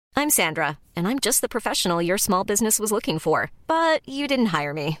I'm Sandra, and I'm just the professional your small business was looking for. But you didn't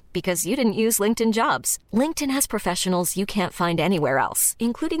hire me because you didn't use LinkedIn Jobs. LinkedIn has professionals you can't find anywhere else,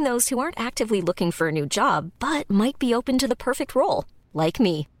 including those who aren't actively looking for a new job, but might be open to the perfect role, like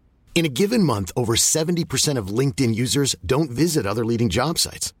me. In a given month, over 70% of LinkedIn users don't visit other leading job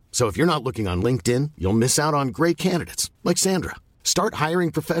sites. So if you're not looking on LinkedIn, you'll miss out on great candidates like Sandra. Start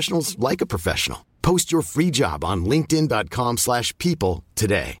hiring professionals like a professional. Post your free job on linkedin.com/people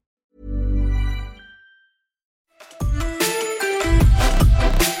today.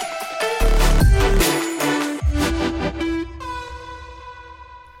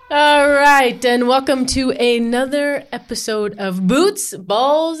 All right, and welcome to another episode of Boots,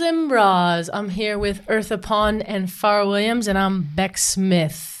 Balls, and Bras. I'm here with Eartha Pond and Farrah Williams, and I'm Beck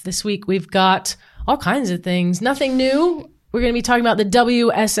Smith. This week we've got all kinds of things. Nothing new. We're going to be talking about the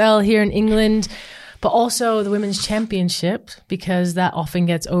WSL here in England, but also the Women's Championship, because that often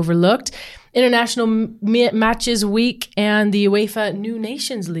gets overlooked. International Matches Week and the UEFA New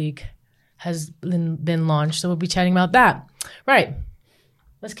Nations League has been launched, so we'll be chatting about that. Right.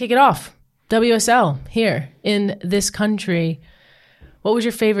 Let's kick it off. WSL here in this country. What was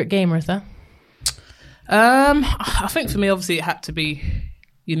your favorite game, Eartha? I think for me, obviously, it had to be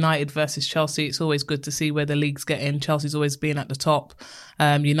United versus Chelsea. It's always good to see where the leagues get in. Chelsea's always been at the top.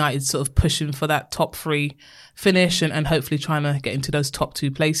 United sort of pushing for that top 3 finish and hopefully trying to get into those top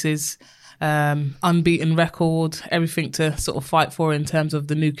 2 places. Unbeaten record, everything to sort of fight for in terms of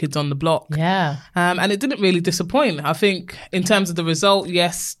the new kids on the block. Yeah. And it didn't really disappoint. I think in terms of the result,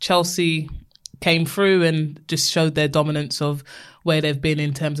 yes, Chelsea came through and just showed their dominance of where they've been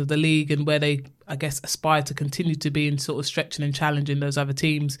in terms of the league and where they, I guess, aspire to continue to be in sort of stretching and challenging those other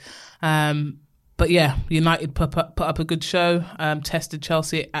teams. But yeah, United put up a good show, tested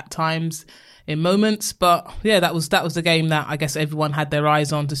Chelsea at times in moments, but yeah, that was the game that I guess everyone had their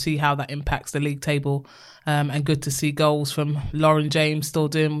eyes on to see how that impacts the league table, and good to see goals from Lauren James still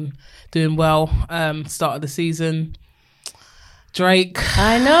doing well. Start of the season, Drake.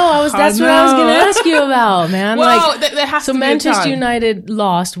 I know. That's what I was going to ask you about, man. Well, there has to be Manchester United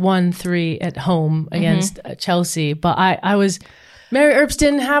lost 1-3 at home against Chelsea, but I was Mary Earps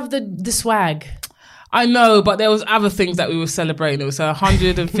didn't have the swag. I know, but there was other things that we were celebrating. It was her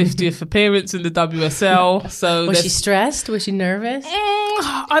 150th appearance in the WSL. So was she stressed? Was she nervous?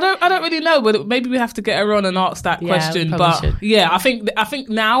 I don't really know, but maybe we have to get her on and ask that question. But should. Yeah, I think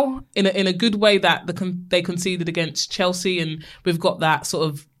now in a good way that they conceded against Chelsea, and we've got that sort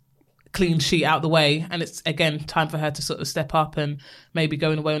of clean sheet out the way, and it's again time for her to sort of step up, and maybe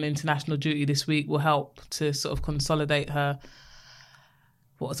going away on international duty this week will help to sort of consolidate her.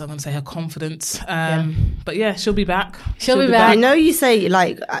 What was I going to say? Her confidence. But yeah, she'll be back. She'll be back. I know you say,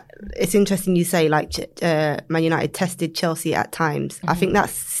 like, it's interesting you say, like, Man United tested Chelsea at times. I think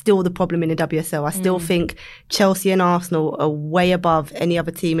that's still the problem in the WSL. I still think Chelsea and Arsenal are way above any other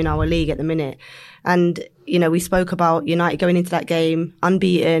team in our league at the minute. And, you know, we spoke about United going into that game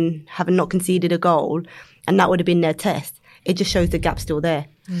unbeaten, having not conceded a goal, and that would have been their test. It just shows the gap's still there.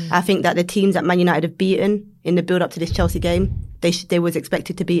 I think that the teams that Man United have beaten in the build-up to this Chelsea game, they was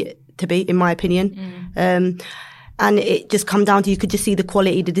expected to be, in my opinion. And it just come down to, you could just see the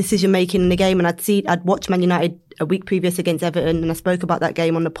quality, the decision-making in the game. And I'd watched Man United a week previous against Everton, and I spoke about that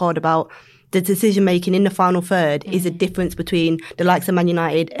game on the pod about the decision-making in the final third is a difference between the likes of Man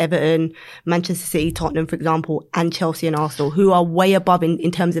United, Everton, Manchester City, Tottenham, for example, and Chelsea and Arsenal, who are way above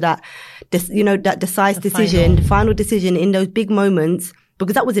in terms of that, that decisive decision, the final decision in those big moments,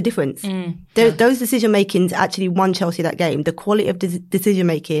 because that was a difference. Those decision-makings actually won Chelsea that game. The quality of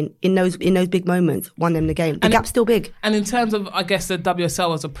decision-making in those big moments won them the game. The gap's still big. And in terms of, I guess, the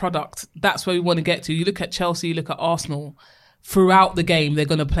WSL as a product, that's where we want to get to. You look at Chelsea, you look at Arsenal. Throughout the game, they're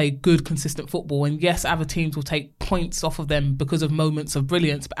going to play good, consistent football. And yes, other teams will take points off of them because of moments of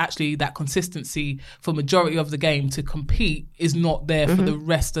brilliance, but actually that consistency for majority of the game to compete is not there for the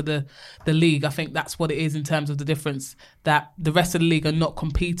rest of the league. I think that's what it is in terms of the difference, that the rest of the league are not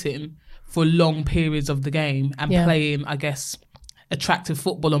competing for long periods of the game and playing, I guess, attractive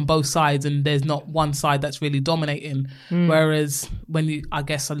football on both sides, and there's not one side that's really dominating. Whereas when you, I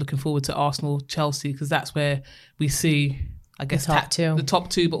guess, I'm looking forward to Arsenal, Chelsea, because that's where we see, I guess, the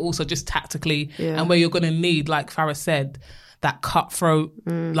top two, but also just tactically, and where you're going to need, like Farrah said, that cutthroat,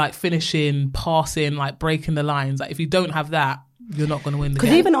 like finishing, passing, like breaking the lines. Like if you don't have that, you're not going to win the game.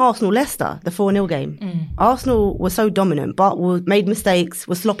 Because even Arsenal-Leicester, the 4-0 game, Arsenal was so dominant, but made mistakes,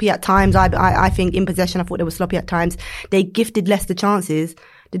 was sloppy at times. I think in possession, I thought they were sloppy at times. They gifted Leicester chances.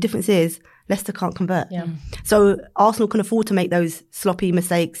 The difference is Leicester can't convert. Yeah. So Arsenal can afford to make those sloppy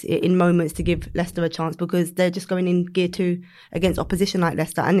mistakes in moments to give Leicester a chance because they're just going in gear 2 against opposition like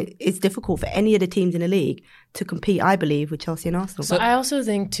Leicester. And it's difficult for any of the teams in the league to compete, I believe, with Chelsea and Arsenal. So I also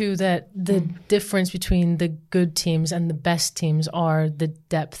think, too, that the difference between the good teams and the best teams are the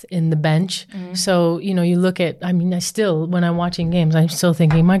depth in the bench. So, you know, you look at, I mean, when I'm watching games, I'm still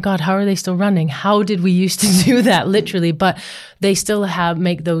thinking, my God, how are they still running? How did we used to do that, literally? But they still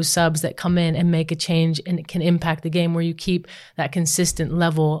make those subs that come in and make a change, and it can impact the game where you keep that consistent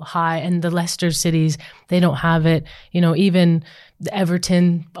level high. And the Leicester Cities, they don't have it. You know, even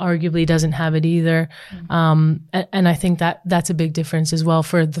Everton arguably doesn't have it either. And I think that's a big difference as well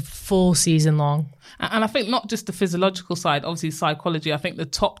for the full season long. And I think not just the physiological side, obviously psychology. I think the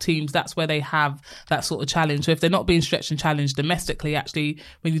top teams, that's where they have that sort of challenge. So if they're not being stretched and challenged domestically, actually,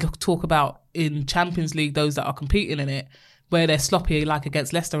 when you talk about in Champions League, those that are competing in it, where they're sloppy, like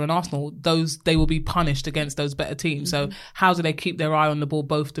against Leicester and Arsenal, they will be punished against those better teams. So how do they keep their eye on the ball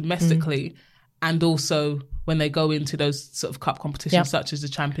both domestically and also when they go into those sort of cup competitions such as the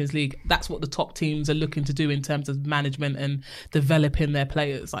Champions League? That's what the top teams are looking to do in terms of management and developing their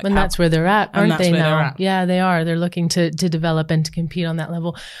players. And that's where they're at, aren't they now? Yeah, they are. They're looking to develop and to compete on that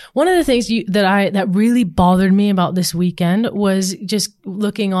level. One of the things that really bothered me about this weekend was just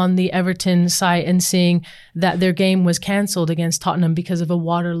looking on the Everton site and seeing that their game was cancelled against Tottenham because of a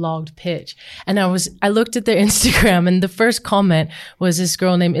waterlogged pitch. And I looked at their Instagram, and the first comment was this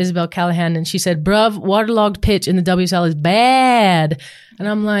girl named Isabel Callahan, and she said, "Bruv, waterlogged pitch in the WSL is bad." And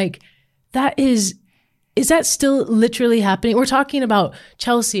I'm like, is that still literally happening? We're talking about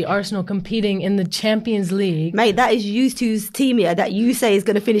Chelsea, Arsenal competing in the Champions League. Mate, that is used to's team here that you say is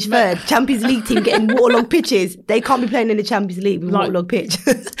going to finish third. Champions League team getting waterlogged pitches. They can't be playing in the Champions League with waterlogged pitch.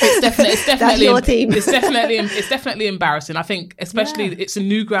 It's definitely That's your team. It's definitely embarrassing. I think especially it's a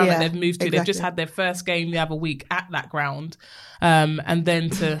new ground that they've moved to. Exactly. They've just had their first game the other week at that ground. And then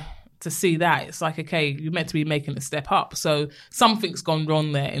to see that, it's like, okay, you're meant to be making a step up. So something's gone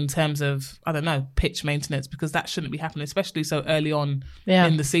wrong there in terms of, I don't know, pitch maintenance, because that shouldn't be happening, especially so early on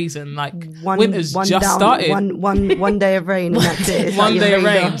in the season. Like winter's just started. One day of rain and that's it. One day of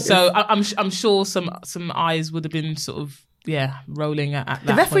rain. So I'm sure some eyes would have been sort of, rolling at that.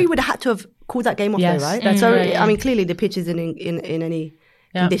 The referee point. would have had to have called that game off though, right? That's so, right. I mean, clearly the pitch isn't in any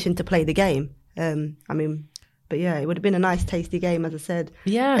condition to play the game. But yeah, it would have been a nice, tasty game, as I said.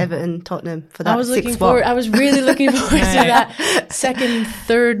 Yeah. Everton, Tottenham for that. I was really looking forward to that second,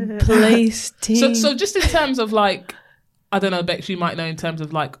 third place team. So just in terms of like, I don't know, Bex, you might know in terms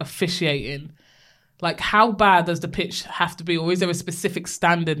of like officiating, like how bad does the pitch have to be, or is there a specific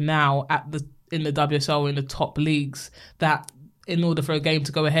standard now in the WSL or in the top leagues that in order for a game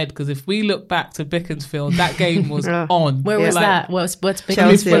to go ahead? Because if we look back to Beaconsfield, that game was on. Where was that? What's Beaconsfield?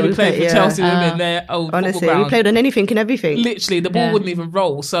 Chelsea, when we played for Chelsea women, their old honestly, football ground. We played on anything and everything. Literally, the ball wouldn't even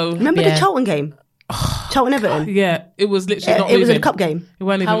roll. So remember the Charlton game? Charlton Everton. Yeah, it was literally not moving. It was moving. a cup game. It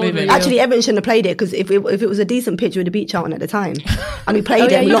weren't even moving. Actually, Everton shouldn't have played it, because if it was a decent pitch, we would have beat Charlton at the time. And we played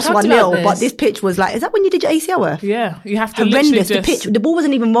it and we lost 1-0. But this pitch was like, is that when you did your ACL work? Yeah, you have to horrendous. literally the ball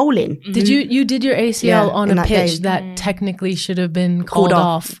wasn't even rolling. Did you did your ACL on a pitch that technically should have been called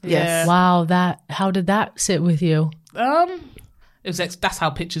off? Yes. Wow, how did that sit with you? That's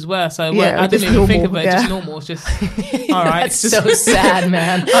how pitches were. So Yeah, I didn't even normal, think of it. yeah. Just normal. It's just all right. That's so sad,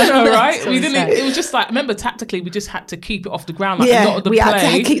 man. I know, right? So We didn't. sad. It was just like, remember, tactically, we just had to keep it off the ground. Like Yeah, a lot of the we play,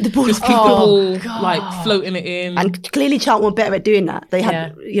 had to keep the ball just off. keep the ball God. like floating it in. And clearly Charlton were better at doing that. They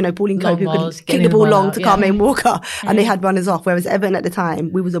had, Pauline Long Cope who balls, could getting kick the ball the ball long out, to yeah. Carmine Walker, and they had runners off. Whereas Everton at the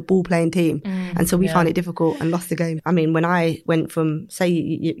time, we was a ball playing team, and so we found it difficult and lost the game. I mean, when I went from, say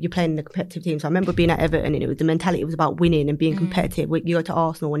you're playing in a competitive team, so I remember being at Everton and the mentality was about winning and being competitive. You go to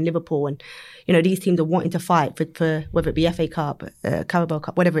Arsenal and Liverpool, and these teams are wanting to fight for whether it be FA Cup, Carabao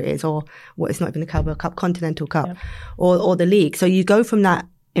Cup, whatever it is, or it's not even the Carabao Cup, Continental Cup, or the league. So you go from that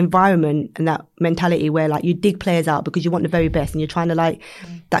environment and that mentality where like you dig players out because you want the very best and you're trying to like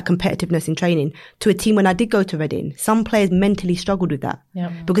that competitiveness in training, to a team. When I did go to Reading, some players mentally struggled with that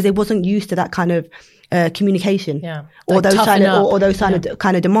because they wasn't used to that kind of communication or those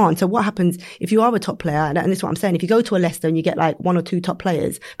kind of demand. So what happens if you are a top player, and this is what I'm saying, if you go to a Leicester and you get like one or two top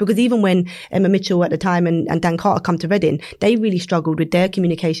players, because even when Emma Mitchell at the time and Dan Carter come to Reading, they really struggled with their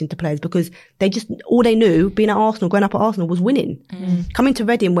communication to players because they just, all they knew being at Arsenal, growing up at Arsenal, was winning. Coming to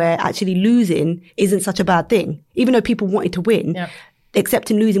Reading where actually losing isn't such a bad thing, even though people wanted to win.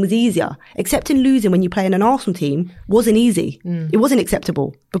 Accepting losing was easier. Accepting losing when you play in an Arsenal team wasn't easy. It wasn't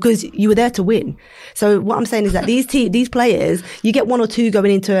acceptable because you were there to win. So what I'm saying is that these players, you get one or two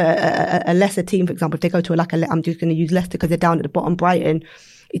going into a lesser team, for example, if they go to I'm just going to use Leicester because they're down at the bottom, Brighton,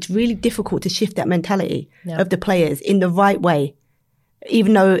 it's really difficult to shift that mentality of the players in the right way.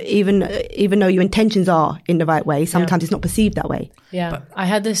 Even though your intentions are in the right way, sometimes it's not perceived that way. Yeah, I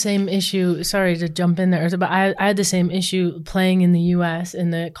had the same issue. Sorry to jump in there, but I had the same issue playing in the U.S.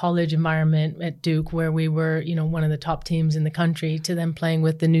 in the college environment at Duke, where we were, one of the top teams in the country, to then playing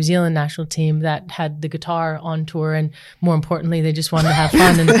with the New Zealand national team that had the guitar on tour, and more importantly, they just wanted to have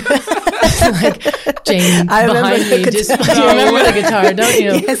fun. And like Jane behind me, you remember the guitar, don't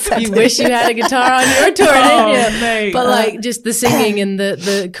you? Yes, you wish you had a guitar on your tour, didn't you? Mate. But like just the singing and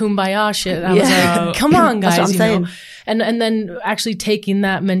the kumbaya shit, I was like, come on, guys, That's what I'm saying. And then actually taking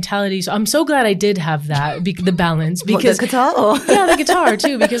that mentality. So I'm so glad I did have that, the balance. Because the guitar? Or? Yeah, the guitar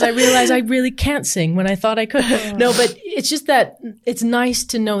too, because I realized I really can't sing when I thought I could. No, but it's just that it's nice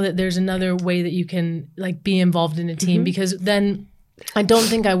to know that there's another way that you can like be involved in a team, because then I don't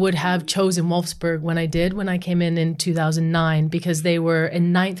think I would have chosen Wolfsburg when I came in 2009, because they were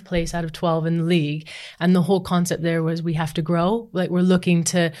in 9th place out of 12 in the league. And the whole concept there was we have to grow. Like, we're looking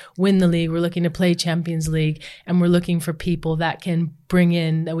to win the league. We're looking to play Champions League, and we're looking for people that can bring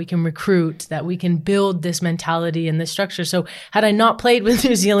in, that we can recruit, that we can build this mentality and this structure. So had I not played with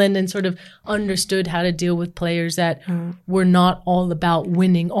New Zealand and sort of understood how to deal with players that were not all about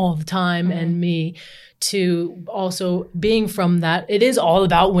winning all the time, and me to also being from that, it is all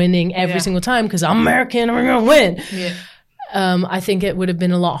about winning every single time because I'm American and we're going to win. Yeah. I think it would have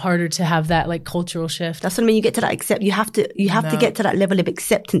been a lot harder to have that like cultural shift. That's what I mean. You get to that you have to get to that level of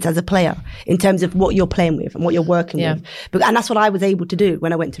acceptance as a player in terms of what you're playing with and what you're working with. And that's what I was able to do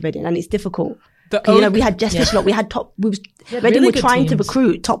when I went to Reading, and it's difficult. We had Jess Fishlott, we had top. Reading were trying to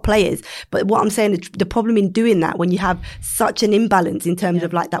recruit top players, but what I'm saying is the problem in doing that, when you have such an imbalance in terms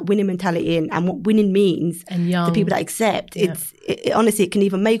of like that winning mentality and what winning means to people that accept, honestly, it can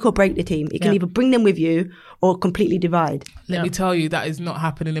either make or break the team. It can either bring them with you or completely divide. Let me tell you, that is not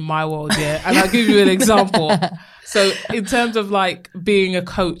happening in my world yet. And I'll give you an example. So in terms of like being a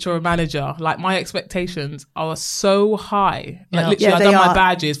coach or a manager, like my expectations are so high. Like literally, I done my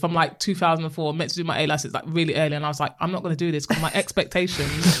badges from like 2004, meant to do my A license like really early. And I was like, I'm not going to do this because my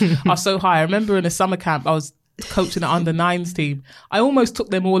expectations are so high. I remember in a summer camp, I was coaching an under-9s team. I almost took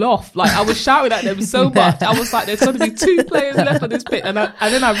them all off. Like I was shouting at them so much. I was like, there's going to be 2 players left on this pitch. And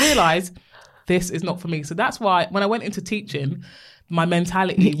then I realised this is not for me. So that's why when I went into teaching, my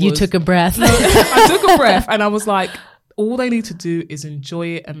mentality was... You took a breath. I took a breath and I was like, all they need to do is enjoy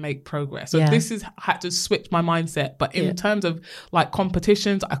it and make progress. So this is had to switch my mindset. But in terms of like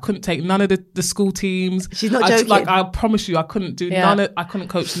competitions, I couldn't take none of the school teams. She's not joking. Like I promise you, I couldn't do I couldn't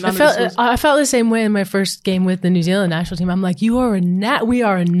coach none of the schools. I felt the same way in my first game with the New Zealand national team. I'm like, we are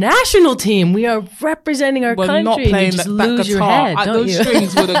a national team. We are representing our country. Not playing that guitar. Your head, those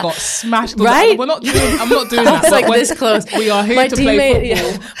strings would have got smashed. Right? I'm not doing that. It's like this close. We are here to play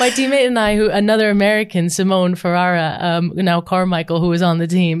football. My teammate and I, another American, Simone Ferrara, now Carmichael, who was on the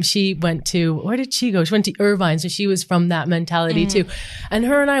team, she went to, where did she go? She went to Irvine. So she was from that mentality too. And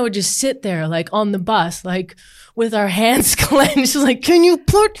her and I would just sit there like on the bus, like with our hands clenched, like, can you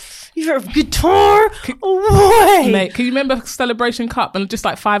put your guitar away? Mate, can you remember Celebration Cup and just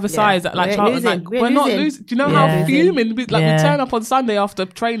like 5-a-sides at like Charlton? Like, we're not losing. Do you know how fuming? We turn up on Sunday after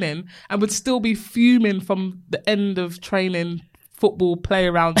training and would still be fuming from the end of training, football play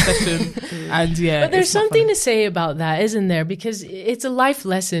around session. And but there's something to say about that, isn't there? Because it's a life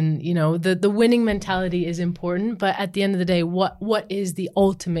lesson. The winning mentality is important, but at the end of the day, what is the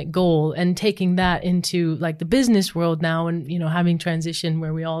ultimate goal? And taking that into like the business world now, and having transition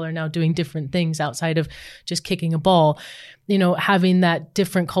where we all are now doing different things outside of just kicking a ball, having that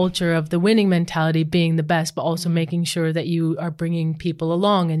different culture of the winning mentality being the best, but also making sure that you are bringing people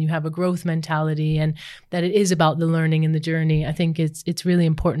along and you have a growth mentality, and that it is about the learning and the journey. I think it's really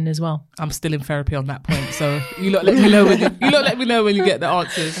important as well. I'm still in therapy on that point, so you lot let me know when you get the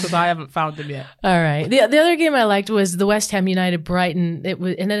answers, because I haven't found them yet. All right. The other game I liked was the West Ham United Brighton. It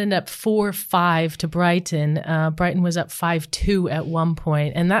ended up 4-5 to Brighton. Brighton was up 5-2 at one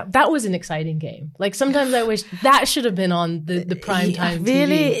point, and that was an exciting game. Like sometimes I wish that should have been on the prime time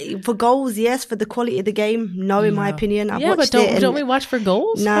really TV. For goals, yes. For the quality of the game, no. In my opinion, I've watched but don't we watch for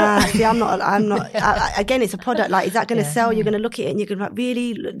goals? Nah, see, I'm not. Again, it's a product. Like, is that going to sell? You're going to look at it and you're going to like,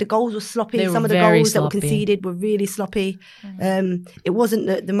 really. The goals were sloppy. Some of the goals that were conceded were really sloppy. It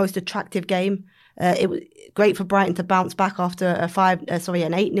wasn't the most attractive game. It was great for Brighton to bounce back after an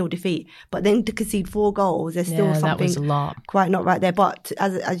 8-0 defeat, but then to concede 4 goals, there's still something that was a lot. Quite not right there. But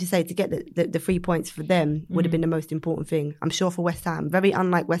as you say, to get the 3 points for them would have been the most important thing. I'm sure for West Ham, very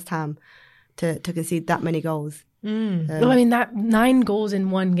unlike West Ham, to concede that many goals. Well, I mean, that 9 goals in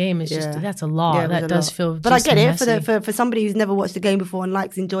one game is just, that's a lot. Yeah, that does feel But I just get messy. it for somebody who's never watched a game before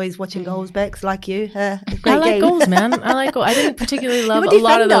and enjoys watching goals, Bex, like you. Great I like game. goals, man. I like goals. I didn't particularly love You're a a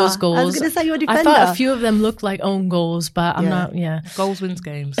lot of defender. those goals. I was going to say you're a I defender. thought a few of them looked like own goals, but I'm not, Goals wins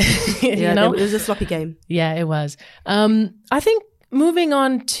games. you know? It was a sloppy game. Yeah, it was. I think moving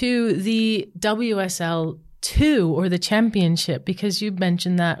on to the WSL 2 or the championship, because you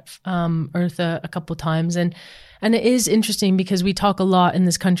mentioned that, Eartha, a couple times. And it is interesting because we talk a lot in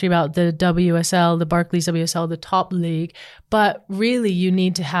this country about the WSL, the Barclays WSL, the top league, but really you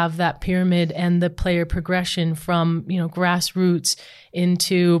need to have that pyramid and the player progression from, grassroots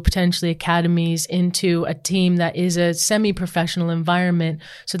into potentially academies, into a team that is a semi-professional environment,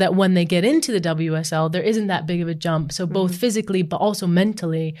 so that when they get into the WSL, there isn't that big of a jump. So both physically, but also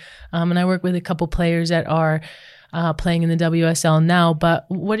mentally. And I work with a couple players that are playing in the WSL now. But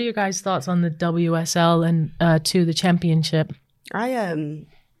what are your guys' thoughts on the WSL and to the championship?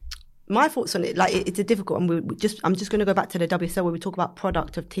 My thoughts on it, like it's a difficult, and I'm just going to go back to the WSL where we talk about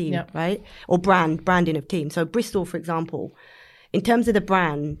product of team, right, or branding of team. So Bristol, for example, in terms of the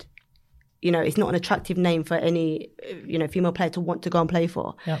brand, it's not an attractive name for any female player to want to go and play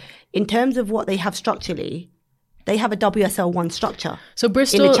for. Yep. In terms of what they have structurally, they have a WSL 1 structure. So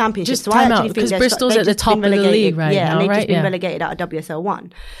Bristol, in the championship. just so time I out, because Bristol's at the top of the league right now, and they've right? just been relegated out of WSL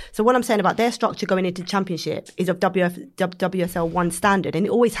 1. So what I'm saying about their structure going into the championship is of WSL 1 standard, and it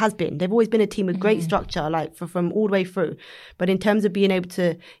always has been. They've always been a team with great structure, like from all the way through. But in terms of being able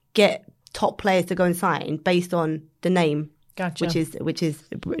to get top players to go and sign based on the name, gotcha. which is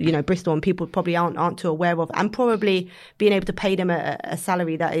Bristol, and people probably aren't too aware of, and probably being able to pay them a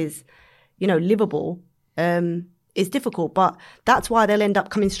salary that is livable. Is difficult, but that's why they'll end up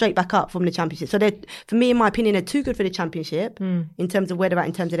coming straight back up from the championship. So for me, in my opinion, they're too good for the championship in terms of where they're at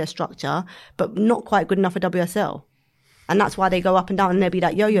in terms of their structure, but not quite good enough for WSL. And that's why they go up and down, and they'll be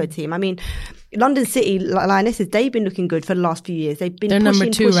that yo-yo team. I mean, London City Lionesses, they've been looking good for the last few years. They've been they're pushing,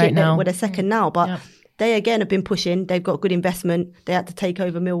 number 2 right now. They're second now, but they again have been pushing. They've got good investment. They had to take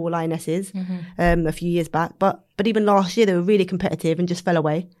over Millwall Lionesses a few years back, but even last year they were really competitive and just fell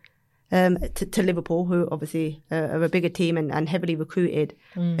away. To Liverpool, who obviously are a bigger team and heavily recruited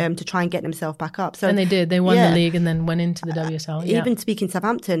to try and get themselves back up. So, and they did. They won the league and then went into the WSL. Even speaking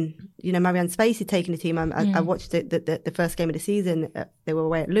Southampton, Marianne Spacey taking the team. I watched the first game of the season. They were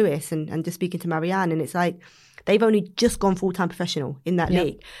away at Lewis and just speaking to Marianne, and it's like they've only just gone full-time professional in that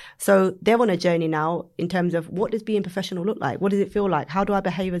league. So they're on a journey now in terms of what does being professional look like? What does it feel like? How do I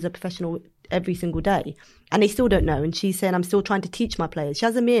behave as a professional every single day? And they still don't know. And she's saying, I'm still trying to teach my players. She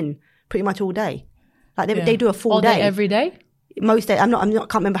has them in pretty much all day. Like they do a full all day. day. Every day? Most days. I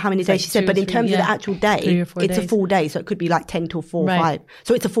can't remember how many days she said, but in terms of the actual day, it's a full day. So it could be like 10 till 4 or 5.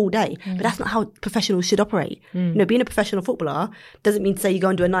 So it's a full day. But that's not how professionals should operate. Being a professional footballer doesn't mean to say you go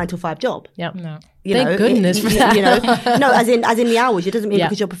and do a 9 till 5 job. Yeah. No. Thank goodness for that. No, as in the hours. It doesn't mean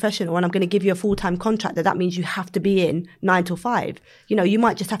because you're professional and I'm going to give you a full-time contract that means you have to be in 9 till 5. You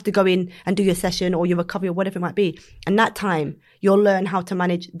might just have to go in and do your session or your recovery or whatever it might be. And that time, you'll learn how to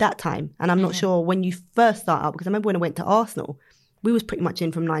manage that time. And I'm not sure when you first start out, because I remember when I went to Arsenal, we was pretty much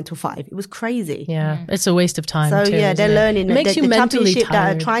in from 9 till 5. It was crazy. Yeah, it's a waste of time. So too, they're learning. It makes you the mentally championship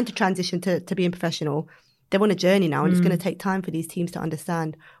tired. that are trying to transition to being professional. They're on a journey now, and it's going to take time for these teams to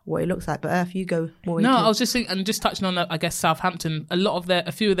understand what it looks like. But if you go more into... No, I was just thinking, and just touching on, I guess, Southampton,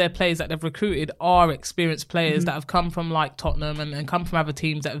 a few of their players that they've recruited are experienced players that have come from like Tottenham and come from other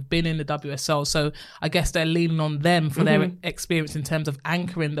teams that have been in the WSL. So I guess they're leaning on them for their experience in terms of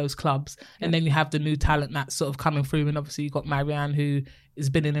anchoring those clubs. And then you have the new talent that's sort of coming through. And obviously you've got Marianne, who has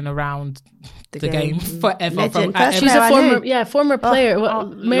been in and around the game forever. She's a former player.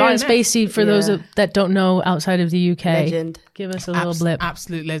 Marianne Spacey, for those that don't know outside of the UK. Legend. Give us a little blip.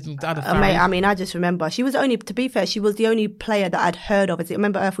 Absolute legend. I mean, I just remember she was to be fair, she was the only player that I'd heard of. I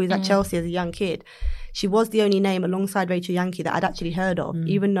remember Earth was at Chelsea as a young kid. She was the only name alongside Rachel Yankee that I'd actually heard of,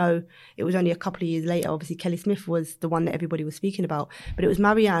 even though it was only a couple of years later. Obviously, Kelly Smith was the one that everybody was speaking about. But it was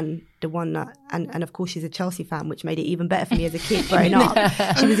Marianne, the one that, and of course she's a Chelsea fan, which made it even better for me as a kid growing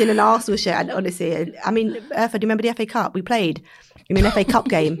up. She was in an Arsenal shirt, and honestly, I mean, Earth, do you remember the FA Cup? We played in an FA Cup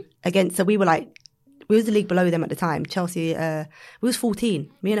game against, so we was the league below them at the time. Chelsea, we was 14.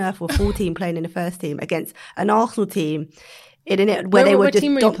 Me and Earth were 14 playing in the first team against an Arsenal team. What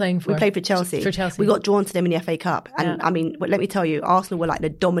team were you playing for? We played for Chelsea. We got drawn to them in the FA Cup. And I mean, let me tell you, Arsenal were like the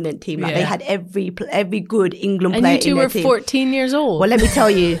dominant team. Like they had every good England player in their team. And you two were 14 years old. Well, let me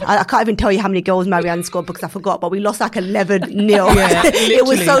tell you, I can't even tell you how many goals Marianne scored because I forgot, but we lost like 11-0. It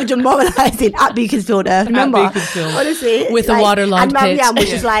was so demoralising at Beaconsfield. Remember? At Beaconsfield. Honestly. With a waterlogged pitch. And Marianne was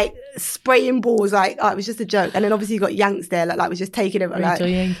pitch. just like spraying balls. Like, it was just a joke. And then obviously you got Yanks there, like was just taking it. Rachel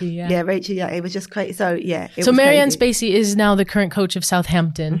Yankee, yeah. Rachel, yeah. It was just crazy. So, yeah. So Marianne Spacey is now the current coach of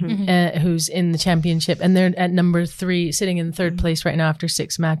Southampton, who's in the championship. And they're at number 3, sitting in third place right now after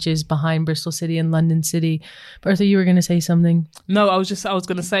 6 matches behind Bristol City and London City. Bertha, you were going to say something? No, I was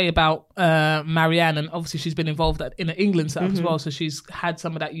going to say about Marianne, and obviously she's been involved in an England setup as well. So she's had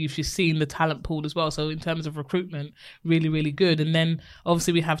some of that youth. She's seen the talent pool as well. So in terms of recruitment, really, really good. And then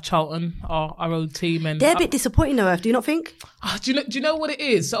obviously we have Charlton, our own team. And they're a bit disappointing though, do you not think? Do you know what it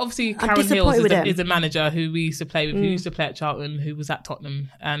is? So obviously Karen Hills is a manager who we used to play with, who used to play at Charlton, who was at Tottenham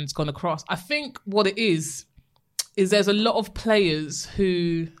and's gone across. I think what it is there's a lot of players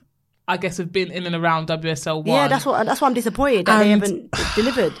who I guess have been in and around WSL 1. Yeah, that's why I'm disappointed that they haven't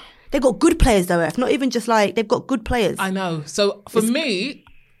delivered. They've got good players though, F. Not even just like, they've got good players. I know. So for me,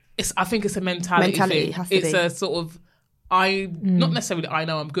 I think it's a mentality thing. Has to it's be. A sort of, not necessarily I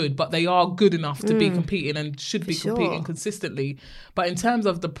know I'm good, but they are good enough to be competing and should be competing consistently. But in terms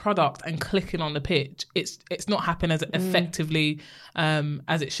of the product and clicking on the pitch, it's not happening as effectively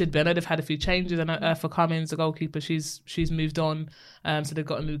as it should be. I know they've had a few changes. I know Eartha Cummins, the goalkeeper, she's moved on. So they've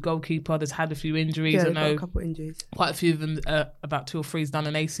got a new goalkeeper. There's had a few injuries. Yeah, I know got a couple of injuries. Quite a few of them, about 2 or 3's done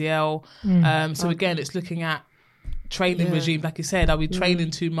an ACL. So again, it's looking at training regime, like you said. Are we training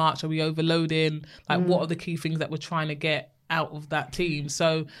too much? Are we overloading? Like, what are the key things that we're trying to get out of that team?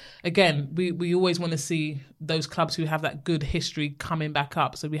 So again, we always want to see those clubs who have that good history coming back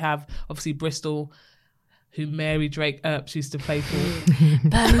up. So we have obviously Bristol, who Mary Drake Earps used to play for.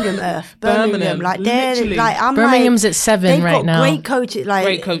 Birmingham. Like they're like, Birmingham's at 7 right now. Great coaches, like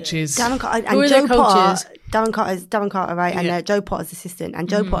great coaches. Darren Carter, who are their coaches? Darren Carter, right? And Joe Potter's assistant. And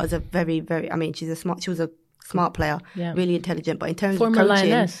Joe Potter's a very, very. I mean, she was a smart player, really intelligent. But in terms former of coaching,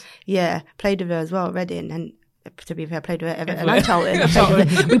 Lioness. played with her as well, Reading, and to be fair, played with her Everton and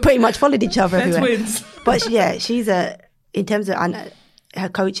Charlton. We pretty much followed each other everywhere. Twins. But she's in terms of her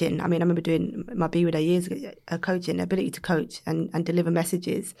coaching. I mean, I remember doing my B with her years ago. Her coaching, her ability to coach and deliver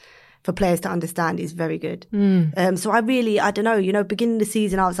messages for players to understand is very good. So I don't know, beginning of the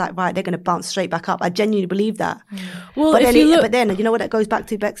season, I was like, right, they're going to bounce straight back up. I genuinely believe that. Well, but then you know what that goes back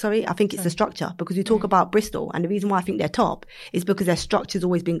to, Beck? Sorry, I think it's the structure, because we talk about Bristol, and the reason why I think they're top is because their structure's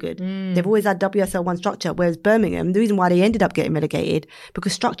always been good. They've always had WSL 1 structure, whereas Birmingham, the reason why they ended up getting relegated,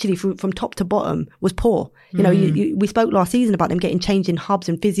 because structurally from top to bottom was poor. You know, we spoke last season about them getting changed in hubs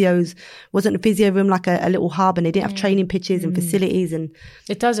and physios. Wasn't a physio room like a little hub, and they didn't have training pitches and facilities, and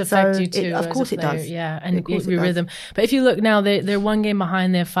it does affect you too. Of course it does. Yeah, and your rhythm. But if you look now, they're 1 game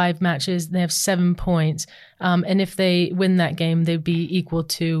behind. They have 5 matches. They have 7 points. And if they win that game, they'd be equal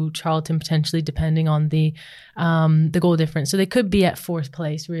to Charlton potentially, depending on the goal difference. So they could be at 4th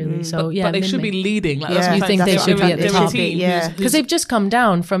place, really. So but they should be leading. Like, you think they should be at the top? Yeah, because they've just come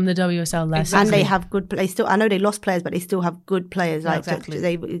down from the WSL last season. And they have good. They still. I know they lost players, but they still have good players. Like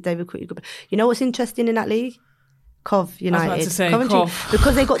they recruited good. You know what's interesting in that league? Cov United. I was about to say, Cov.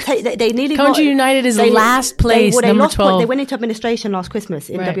 Because they got they nearly Coventry United is last place, number 12. They went into administration last Christmas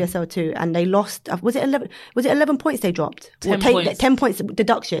in WSL 2, and they lost. Was it 11 points they dropped? 10 points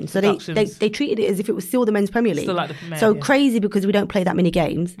deduction. So they treated it as if it was still the men's Premier League. Still like the Premier, so crazy, because we don't play that many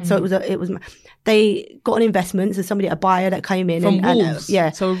games. So it was. They got an investment. So somebody, a buyer that came in from Wolves.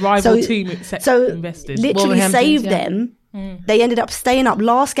 So a rival team invested. Literally saved them. They ended up staying up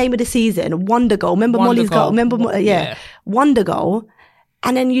last game of the season. Wonder goal. Remember Molly's goal? Wonder goal.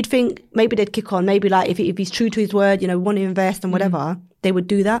 And then you'd think maybe they'd kick on. Maybe like if he's true to his word, want to invest and whatever, they would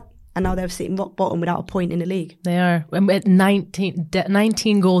do that. And now they're sitting rock bottom without a point in the league. They are at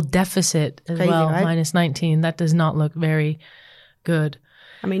 19 goal deficit as well, right? Minus 19. That does not look very good.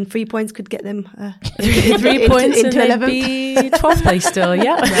 I mean, 3 points could get them 3 points into 11th. Be 12th place still,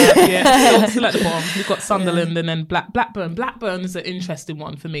 Still at the bottom. We've got Sunderland and then Blackburn. Blackburn is an interesting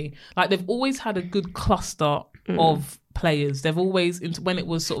one for me. Like, they've always had a good cluster of players. They've always, when it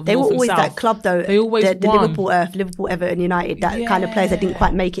was sort of they North were always and South, that club though. They always the Liverpool, Everton, United. That kind of players that didn't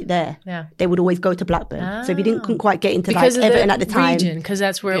quite make it there. Yeah. They would always go to Blackburn. So if you couldn't quite get into like Everton at the time, because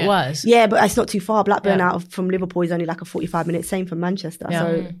that's where it was. Yeah, but it's not too far. Blackburn from Liverpool is only like a 45-minute. Same from Manchester. Yeah.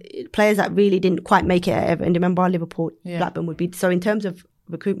 So players that really didn't quite make it at Everton. Remember, Liverpool, Blackburn would be. So in terms of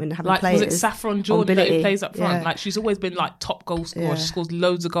recruitment, having players, was it Saffron Jordan that plays up front? Like, she's always been like top goal scorer. She scores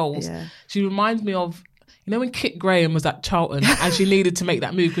loads of goals. She reminds me of, when Kit Graham was at Charlton and she needed to make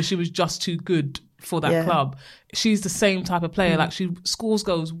that move because she was just too good for that club. She's the same type of player. Like, she scores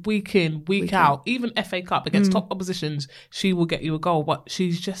goals week in, week out. Even FA Cup against top oppositions, she will get you a goal. But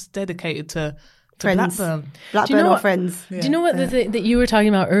she's just dedicated to Friends. Blackburn or Friends. Do you know what the thing that you were talking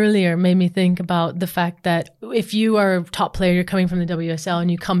about earlier made me think about the fact that if you are a top player, you're coming from the WSL and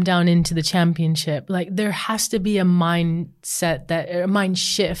you come down into the championship, like there has to be a mind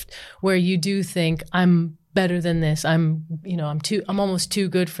shift where you do think I'm better than this. I'm almost too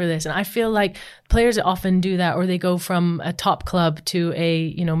good for this. And I feel like players often do that, or they go from a top club to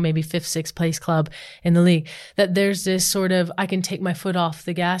a, maybe 5th, 6th place club in the league, that there's this sort of, I can take my foot off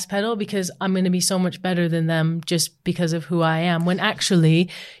the gas pedal because I'm going to be so much better than them just because of who I am. When actually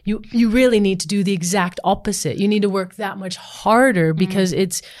you really need to do the exact opposite. You need to work that much harder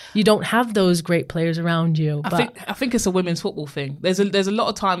because you don't have those great players around you. I think it's a women's football thing. There's a lot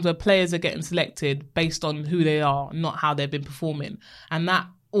of times where players are getting selected based on who they are, not how they've been performing, and that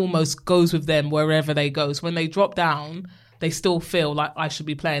almost goes with them wherever they go. So when they drop down, they still feel like I should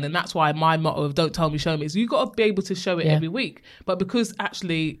be playing, and that's why my motto of "Don't tell me, show me" is you got to be able to show it every week. But because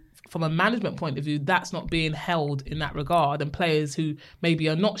actually, from a management point of view, that's not being held in that regard, and players who maybe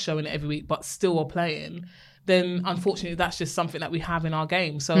are not showing it every week but still are playing, then unfortunately that's just something that we have in our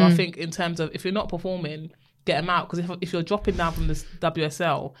game. So I think in terms of if you're not performing, get them out, because if you're dropping down from the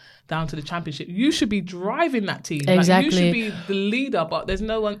WSL down to the Championship, you should be driving that team. Exactly. Like, you should be the leader, but there's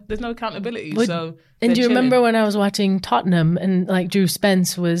no accountability. And do you remember when I was watching Tottenham and like Drew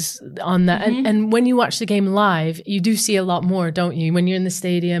Spence was on that? And when you watch the game live, you do see a lot more, don't you? When you're in the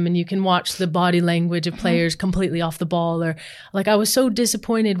stadium and you can watch the body language of players completely off the ball, or like I was so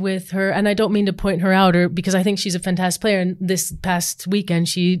disappointed with her, and I don't mean to point her out, or because I think she's a fantastic player. And this past weekend,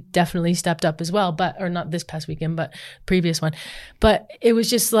 she definitely stepped up as well, or not this past weekend, but previous one. But it was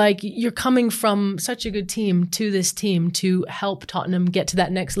just like, you're coming from such a good team to this team to help Tottenham get to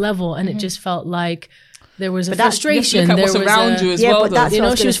that next level. And it just felt like there was a frustration. Look at what's around you as well,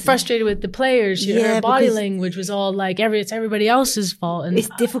 though. She was frustrated with the players. Her body language was all like, it's everybody else's fault. And it's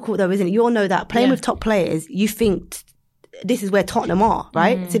difficult though, isn't it? You all know that playing with top players, you think this is where Tottenham are,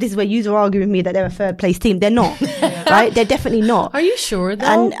 right? So this is where you are arguing with me that they're a 3rd place team. They're not, right? They're definitely not. Are you sure though?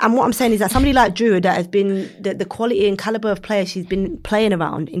 And what I'm saying is that somebody like Drew, that has been the quality and caliber of player she's been playing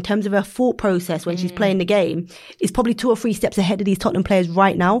around in terms of her thought process when she's playing the game, is probably 2 or 3 steps ahead of these Tottenham players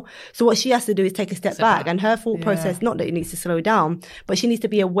right now. So what she has to do is take a step back, and her thought process, not that it needs to slow down, but she needs to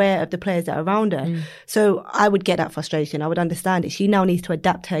be aware of the players that are around her. So I would get that frustration. I would understand it. She now needs to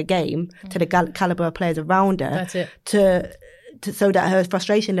adapt her game to the caliber of players around her. That's it. So that her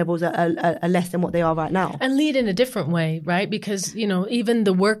frustration levels are less than what they are right now. And lead in a different way, right? Because, even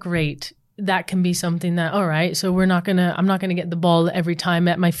the work rate, that can be something that, all right, so I'm not going to get the ball every time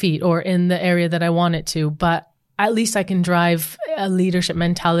at my feet or in the area that I want it to, but at least I can drive a leadership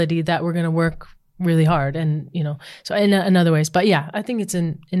mentality that we're going to work really hard, and so in other ways. But yeah, I think it's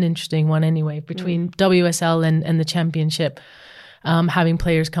an interesting one anyway, between WSL and the Championship. Having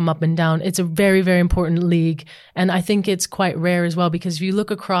players come up and down. It's a very, very important league. And I think it's quite rare as well, because if you look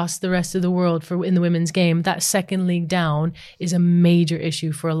across the rest of the world in the women's game, that second league down is a major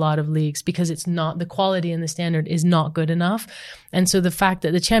issue for a lot of leagues, because it's not, the quality and the standard is not good enough. And so the fact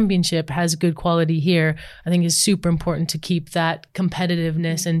that the Championship has good quality here, I think is super important to keep that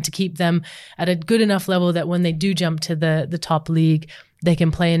competitiveness and to keep them at a good enough level that when they do jump to the top league, they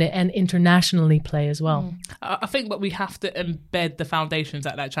can play in it and internationally play as well. I think that we have to embed the foundations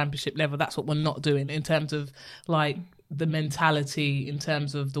at that Championship level. That's what we're not doing in terms of like the mentality, in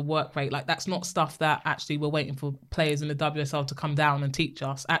terms of the work rate. Like that's not stuff that actually we're waiting for players in the WSL to come down and teach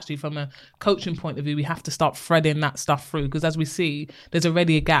us. Actually, from a coaching point of view, we have to start threading that stuff through, because as we see, there's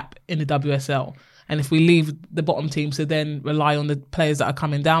already a gap in the WSL. And if we leave the bottom teams to then rely on the players that are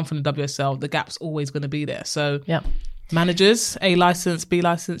coming down from the WSL, the gap's always going to be there. So managers, A license, B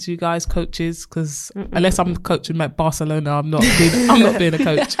license, you guys, coaches, because unless I'm coaching at Barcelona, I'm not being a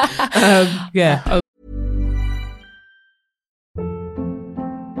coach.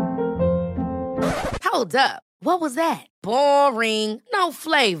 Hold up. What was that? Boring. No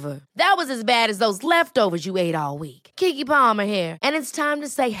flavor. That was as bad as those leftovers you ate all week. Keke Palmer here, and it's time to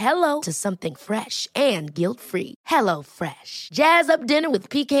say hello to something fresh and guilt-free. Hello Fresh. Jazz up dinner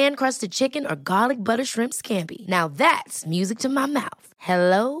with pecan-crusted chicken or garlic butter shrimp scampi. Now that's music to my mouth.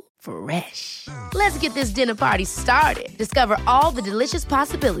 Hello Fresh. Let's get this dinner party started. Discover all the delicious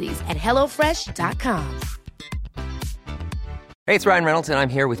possibilities at HelloFresh.com. Hey, it's Ryan Reynolds, and I'm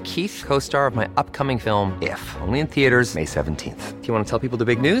here with Keith, co-star of my upcoming film, If, only in theaters May 17th. Do you want to tell people the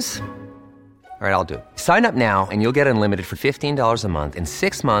big news? All right, I'll do it. Sign up now and you'll get unlimited for $15 a month and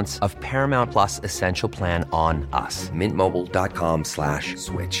 6 months of Paramount Plus Essential Plan on us.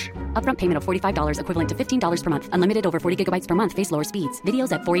 mintmobile.com/switch. Upfront payment of $45 equivalent to $15 per month. Unlimited over 40 gigabytes per month. Face lower speeds.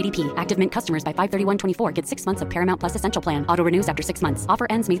 Videos at 480p. Active Mint customers by 531.24 get 6 months of Paramount Plus Essential Plan. Auto renews after 6 months. Offer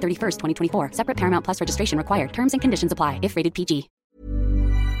ends May 31st, 2024. Separate Paramount Plus registration required. Terms and conditions apply if rated PG.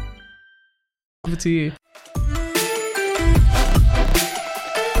 Over to you.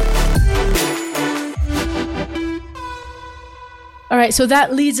 All right, so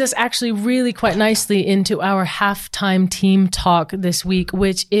that leads us actually really quite nicely into our halftime team talk this week,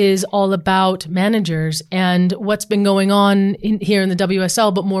 which is all about managers and what's been going on here in the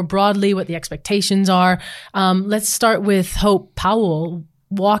WSL, but more broadly, what the expectations are. Let's start with Hope Powell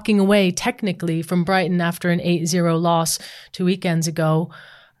walking away technically from Brighton after an 8-0 loss 2 weekends ago.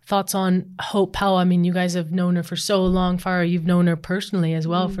 Thoughts on Hope Powell? I mean, you guys have known her for so long. Farah, you've known her personally as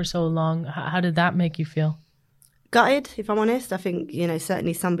well for so long. How did that make you feel? Gutted, if I'm honest. I think,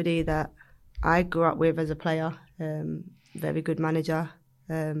 certainly somebody that I grew up with as a player, very good manager.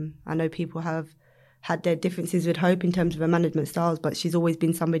 I know people have had their differences with Hope in terms of her management styles, but she's always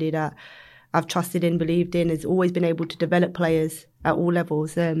been somebody that I've trusted in, believed in, has always been able to develop players at all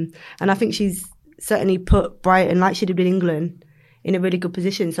levels. And I think she's certainly put Brighton, like she did with England, in a really good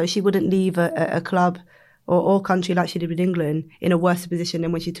position. So she wouldn't leave a club or country like she did with England in a worse position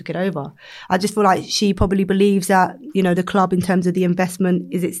than when she took it over. I just feel like she probably believes that, the club in terms of the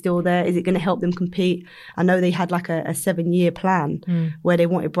investment, is it still there? Is it going to help them compete? I know they had like a 7-year plan where they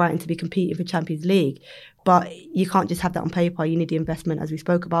wanted Brighton to be competing for Champions League. But you can't just have that on paper. You need the investment, as we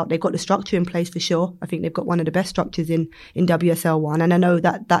spoke about. They've got the structure in place for sure. I think they've got one of the best structures in WSL1. And I know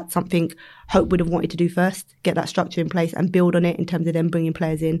that that's something Hope would have wanted to do first, get that structure in place and build on it in terms of them bringing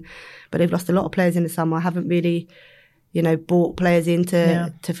players in. But they've lost a lot of players in the summer. Haven't really, brought players in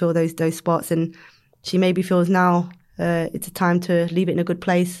to fill those spots. And she maybe feels now it's a time to leave it in a good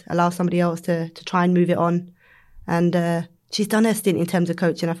place, allow somebody else to try and move it on. And she's done her stint in terms of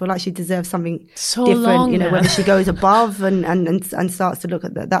coaching. I feel like she deserves something so different, long whether she goes above and starts to look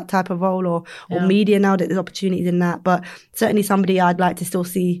at that type of role or media now that there's opportunities in that. But certainly somebody I'd like to still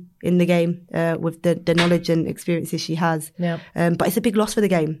see in the game with the knowledge and experiences she has. Yeah. But it's a big loss for the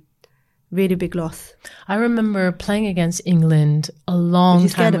game. Really big loss. I remember playing against England a long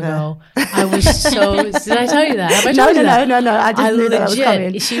time ago. I was so... Did I tell you that? Have I told you that? No. I just knew that was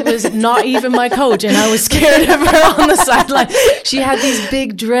coming. She was not even my coach, and I was scared of her on the sideline. She had these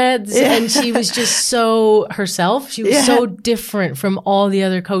big dreads, and she was just so herself. She was so different from all the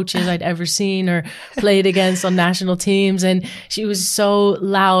other coaches I'd ever seen or played against on national teams, and she was so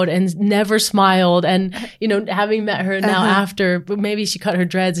loud and never smiled. And, having met her now after, maybe she cut her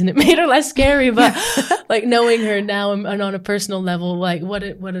dreads and it made her less scary, but like knowing her now and on a personal level, like what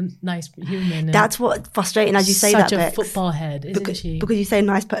a nice human. That's what's frustrating as you say that, such a Bex. football head, isn't she? Because you say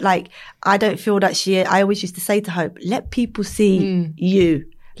nice, but like I don't feel that I always used to say to Hope, let people see you.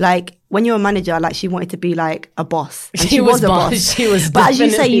 Like when you're a manager, like she wanted to be like a boss. And she was a boss. She was, but as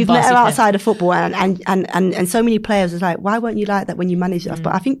you say, you've met her bossy outside of football, and so many players was like, why weren't you like that when you managed us?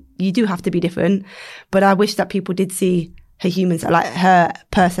 But I think you do have to be different. But I wish that people did see her humans, like her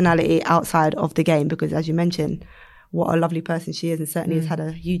personality outside of the game, because as you mentioned, what a lovely person she is, and certainly has had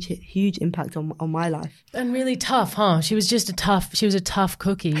a huge impact on my life. And really tough, huh? She was a tough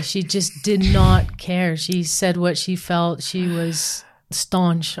cookie. She just did not care. She said what she felt. She was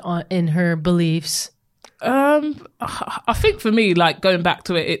staunch in her beliefs. I think for me, like going back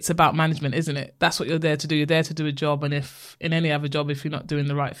to it, it's about management, isn't it? That's what you're there to do. You're there to do a job, and if in any other job, if you're not doing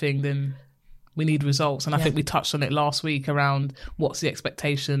the right thing, then we need results. And I think we touched on it last week around what's the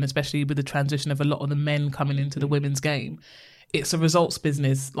expectation, especially with the transition of a lot of the men coming into the women's game. It's a results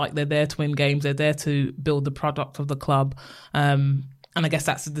business. Like they're there to win games. They're there to build the product of the club. And I guess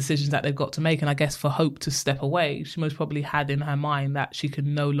that's the decisions that they've got to make. And I guess for Hope to step away, she most probably had in her mind that she could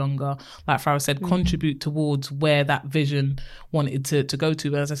no longer, like Farah said, contribute towards where that vision wanted to go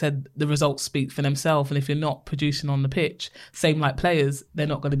to. But as I said, the results speak for themselves. And if you're not producing on the pitch, same like players, they're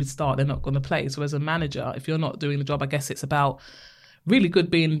not going to they're not going to play. So as a manager, if you're not doing the job, I guess it's about really good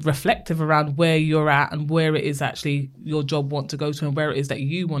being reflective around where you're at and where it is actually your job want to go to and where it is that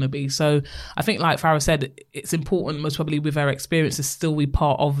you want to be. So I think, like Farah said, it's important, most probably with her experience, to still be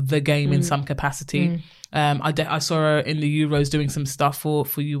part of the game in some capacity. I saw her in the Euros doing some stuff for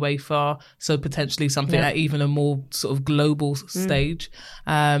UEFA, so potentially something at even a more sort of global stage.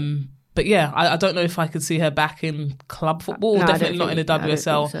 But yeah, I don't know if I could see her back in club football, definitely not in the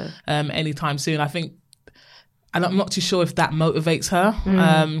WSL anytime soon. I think And I'm not too sure if that motivates her.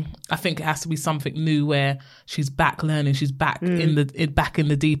 I think it has to be something new where she's back learning, she's back in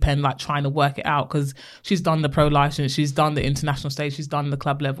the deep end, like trying to work it out, because she's done the pro license, she's done the international stage, she's done the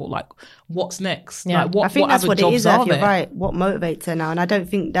club level. Like, what's next? Yeah. Like, I think that's what it is. You're right. What motivates her now? And I don't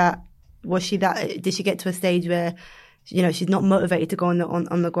think did she get to a stage where, you know, she's not motivated to go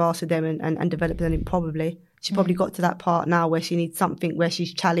on the grass with them and develop them? Probably. She probably got to that part now where she needs something where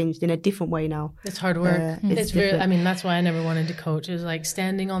she's challenged in a different way now. It's hard work. It's very, I mean, that's why I never wanted to coach. It was like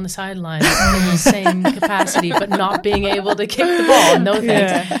standing on the sideline in the same capacity, but not being able to kick the ball. No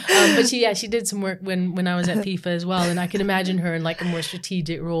thanks. But she did some work when I was at FIFA as well. And I can imagine her in like a more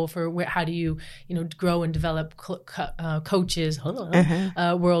strategic role for how do you grow and develop coaches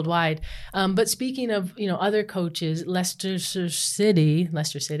worldwide. But speaking of, other coaches, Leicester City,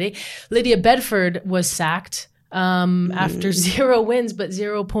 Lydia Bedford was sacked after 0 wins, but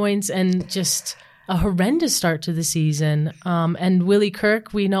 0 points, and just a horrendous start to the season. And Willie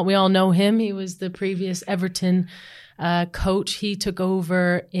Kirk, we all know him. He was the previous Everton coach. He took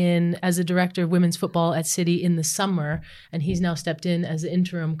over as a director of women's football at City in the summer, and he's now stepped in as the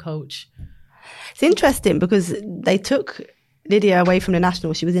interim coach. It's interesting because they took Lydia away from the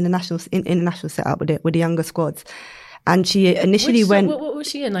national. She was in the national setup with the younger squads. And she initially went. What was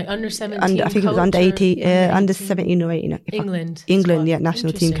she in? Like under 17? I think it was under 18, under 17 or 18. England,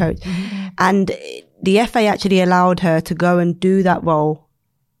 national team coach. Mm-hmm. And the FA actually allowed her to go and do that role.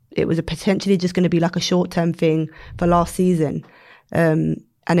 It was potentially just going to be like a short-term thing for last season. And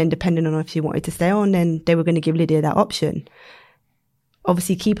then depending on if she wanted to stay on, then they were going to give Lydia that option.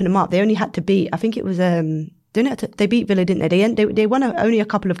 Obviously, keeping them up. They only had to beat, I think it was, they beat Villa, didn't they? They won only a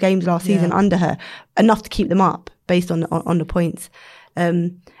couple of games last season under her, enough to keep them up based on the points.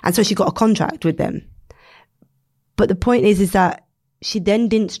 And so she got a contract with them. But the point is that she then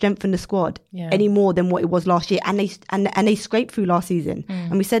didn't strengthen the squad any more than what it was last year. And they scraped through last season.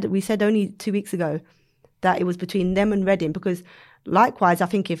 And we said only 2 weeks ago that it was between them and Reading, because likewise, I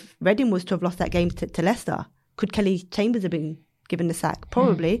think if Reading was to have lost that game to Leicester, could Kelly Chambers have been given the sack?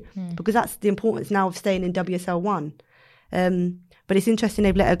 Probably, because that's the importance now of staying in WSL 1. But it's interesting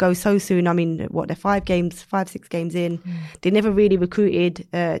they've let her go so soon. I mean, they're 5, 6 games in. They never really recruited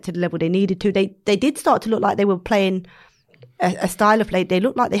to the level they needed to. They did start to look like they were playing a style of play. They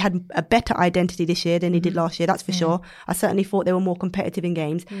looked like they had a better identity this year than they did last year, that's for sure. I certainly thought they were more competitive in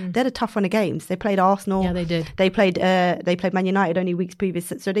games. They had a tough run of games. They played Arsenal. Yeah, they did. They played Man United only weeks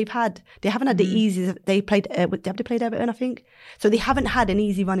previous. So they haven't had the easiest. They played, have they played Everton, I think? So they haven't had an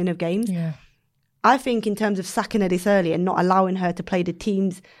easy running of games. Yeah. I think in terms of sacking her this early and not allowing her to play the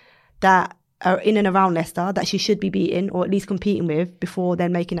teams that are in and around Leicester that she should be beating or at least competing with before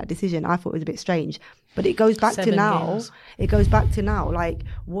then making that decision, I thought it was a bit strange. But it goes back to now. It goes back to now. Like,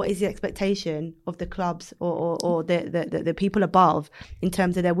 what is the expectation of the clubs or the people above in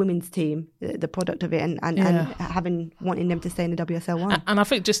terms of their women's team, the product of it, and wanting them to stay in the WSL 1? And I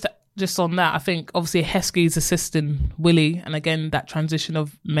think just on that, I think obviously Heskey's assisting Willie, and again that transition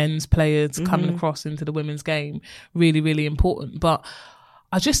of men's players coming across into the women's game, really, really important. But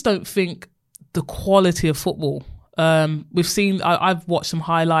I just don't think the quality of football. We've seen, I've watched some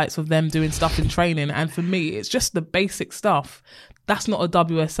highlights of them doing stuff in training, and for me, it's just the basic stuff. That's not a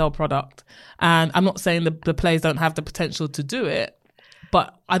WSL product. And I'm not saying the players don't have the potential to do it,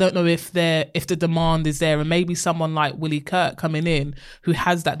 but I don't know if the demand is there. And maybe someone like Willie Kirk coming in, who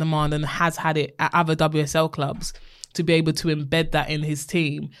has that demand and has had it at other WSL clubs, to be able to embed that in his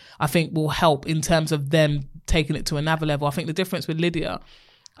team, I think will help in terms of them taking it to another level. I think the difference with Lydia,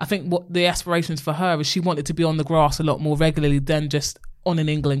 I think what the aspirations for her is she wanted to be on the grass a lot more regularly than just on an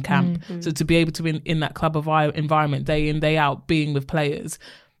England camp. So to be able to be in that club environment day in, day out, being with players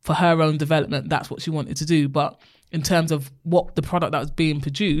for her own development, that's what she wanted to do. But in terms of what the product that was being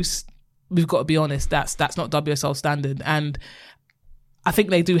produced, we've got to be honest, that's not WSL standard. And I think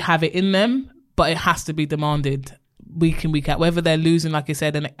they do have it in them, but it has to be demanded week in, week out, whether they're losing, like I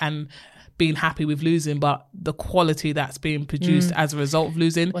said, and being happy with losing, but the quality that's being produced as a result of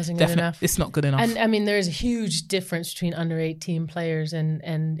losing wasn't good enough. It's not good enough. And I mean, there is a huge difference between under 18 players and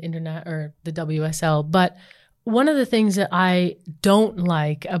internet or the WSL. But one of the things that I don't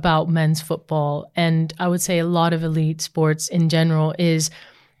like about men's football, and I would say a lot of elite sports in general, is,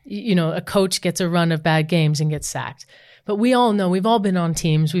 a coach gets a run of bad games and gets sacked. But we all know, we've all been on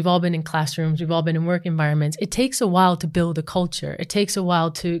teams, we've all been in classrooms, we've all been in work environments. It takes a while to build a culture. It takes a while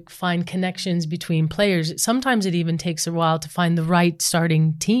to find connections between players. Sometimes it even takes a while to find the right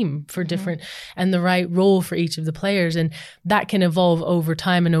starting team for different and the right role for each of the players. And that can evolve over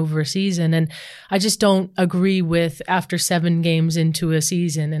time and over a season. And I just don't agree with after 7 games into a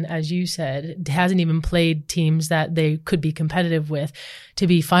season, and as you said, it hasn't even played teams that they could be competitive with, to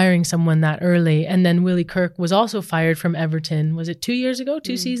be firing someone that early. And then Willie Kirk was also fired from Everton. Was it 2 years ago,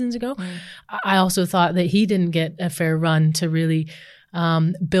 2 seasons ago? I also thought that he didn't get a fair run to really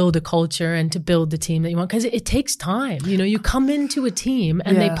build a culture and to build the team that you want, because it takes time. You know, you come into a team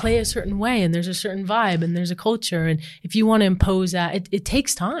and they play a certain way and there's a certain vibe and there's a culture, and if you want to impose that, it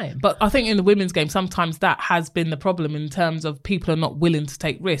takes time. But I think in the women's game, sometimes that has been the problem in terms of people are not willing to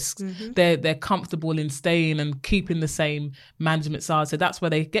take risks. They're comfortable in staying and keeping the same management side, so that's where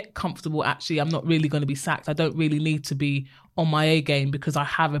they get comfortable. Actually, I'm not really going to be sacked. I don't really need to be on my A game because I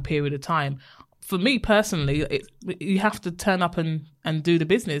have a period of time. For me personally, you have to turn up and do the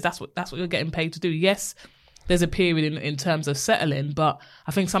business. That's what you're getting paid to do. Yes, there's a period in terms of settling, but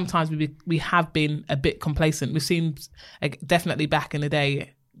I think sometimes we have been a bit complacent. We've seen, definitely back in the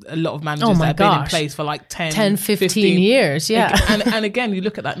day, a lot of managers that have been in place for like 10 15 years. Yeah. And again, you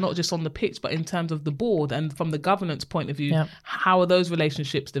look at that not just on the pitch, but in terms of the board and from the governance point of view, how are those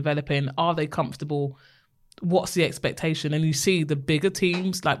relationships developing? Are they comfortable? What's the expectation? And you see the bigger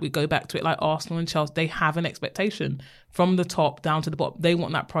teams, like we go back to it, like Arsenal and Chelsea, they have an expectation from the top down to the bottom. They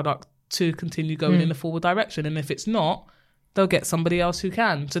want that product to continue going in the forward direction. And if it's not, they'll get somebody else who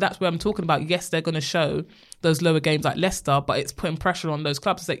can. So that's where I'm talking about. Yes, they're going to show those lower games like Leicester, but it's putting pressure on those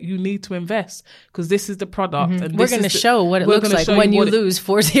clubs that you need to invest because this is the product. And we're going to show what it looks like when you lose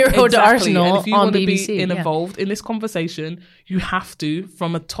 4-0 to Arsenal and if you on want to BBC. be involved in this conversation, you have to,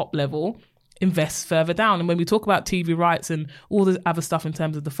 from a top level, invest further down. And when we talk about TV rights and all the other stuff in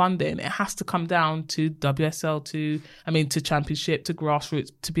terms of the funding, it has to come down to WSL, to Championship, to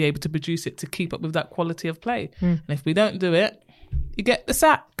grassroots, to be able to produce it, to keep up with that quality of play. And if we don't do it, you get the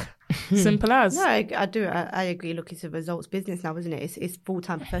sack. Simple as. No, I do. I agree. Look, it's a results business now, isn't it? It's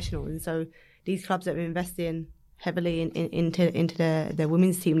full-time professional. And so these clubs that are investing heavily into their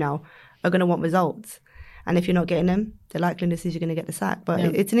women's team now are going to want results. And if you're not getting them, the likeliness is you're going to get the sack. But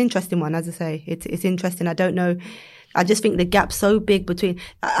it's an interesting one, as I say. It's interesting. I don't know. I just think the gap's so big between.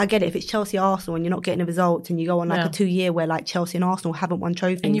 I get it. If it's Chelsea, Arsenal, and you're not getting the results, and you go on like a 2-year where like Chelsea and Arsenal haven't won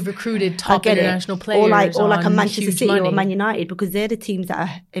trophies, and you've recruited top international players, or like a Manchester City money. or a Man United, because they're the teams that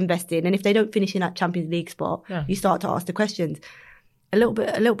are investing. And if they don't finish in that Champions League spot, you start to ask the questions. A little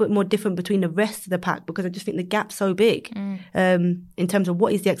bit more different between the rest of the pack, because I just think the gap's so big in terms of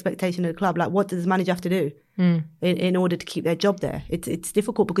what is the expectation of the club. Like, what does the manager have to do in order to keep their job there? It's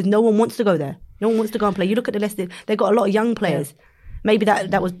difficult because no one wants to go there. No one wants to go and play. You look at the Leicester; they've got a lot of young players. Maybe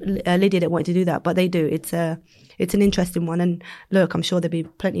that was Lydia that wanted to do that, but they do. It's an interesting one, and look, I'm sure there'll be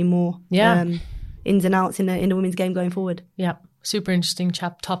plenty more ins and outs in the women's game going forward. Yeah, super interesting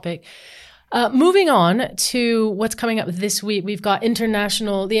topic. Moving on to what's coming up this week, we've got the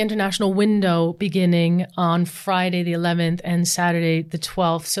international window beginning on Friday the 11th and Saturday the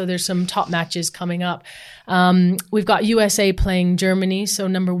 12th. So there's some top matches coming up. We've got USA playing Germany, so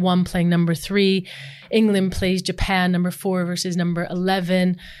number 1 playing number 3. England plays Japan, number 4 versus number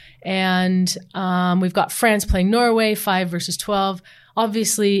 11. And we've got France playing Norway, 5 versus 12.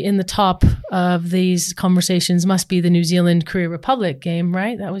 Obviously, in the top of these conversations must be the New Zealand Korea Republic game,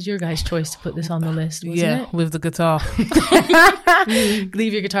 right? That was your guys' choice to put this on the list, wasn't it? With the guitar.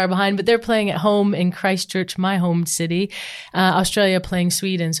 Leave your guitar behind. But they're playing at home in Christchurch, my home city. Australia playing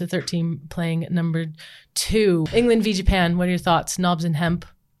Sweden, so 13 playing number 2. England v Japan, what are your thoughts? Nobbs and Hemp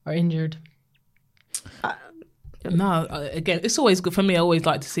are injured. No, again, it's always good for me. I always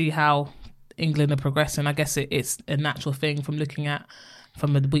like to see how England are progressing. I guess it's a natural thing from looking at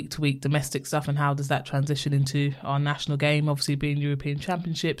from a week-to-week domestic stuff and how does that transition into our national game, obviously being European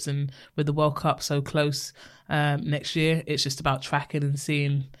Championships and with the World Cup so close next year. It's just about tracking and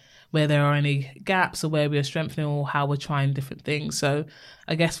seeing where there are any gaps or where we are strengthening or how we're trying different things. So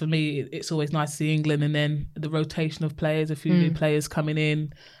I guess for me, it's always nice to see England and then the rotation of players, a few new players coming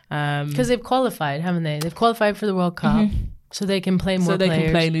in. Because they've qualified, haven't they? They've qualified for the World Cup. So they can play more players. So they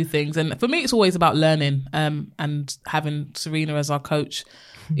can play new things. And for me, it's always about learning and having Serena as our coach.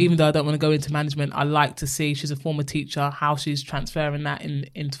 Even though I don't want to go into management, I like to see, she's a former teacher, how she's transferring that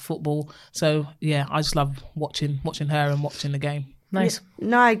into football. So, yeah, I just love watching her and watching the game. Nice.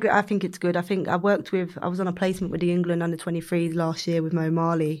 No, I agree. I think it's good. I think I was on a placement with the England under-23s last year with Mo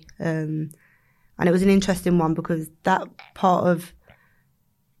Marley. And it was an interesting one because that part of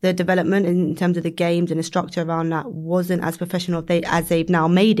the development in terms of the games and the structure around that wasn't as professional as they've now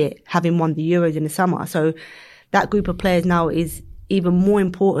made it, having won the Euros in the summer. So that group of players now is even more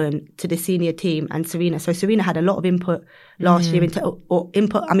important to the senior team and Sarina. So Sarina had a lot of input last year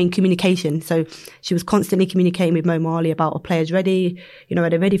communication. So she was constantly communicating with Mo Marley about, are players ready? Are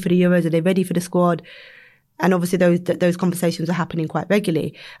they ready for the Euros? Are they ready for the squad? And obviously those conversations are happening quite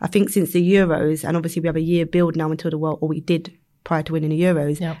regularly. I think since the Euros, and obviously we have a year build now until the World, or we did prior to winning the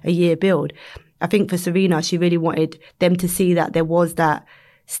Euros, a year build. I think for Sarina, she really wanted them to see that there was that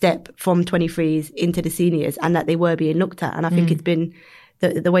step from 23s into the seniors and that they were being looked at. And I think it's been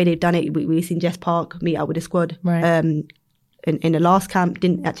the way they've done it. We've seen Jess Park meet up with the squad in the last camp,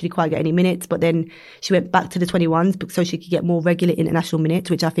 didn't actually quite get any minutes, but then she went back to the 21s so she could get more regular international minutes,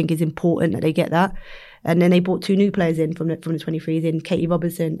 which I think is important that they get that. And then they brought 2 new players in from the 23s in Katie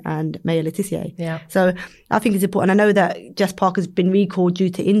Robertson and Maya Letitia. Yeah. So I think it's important. I know that Jess Park has been recalled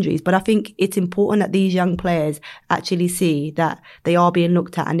due to injuries, but I think it's important that these young players actually see that they are being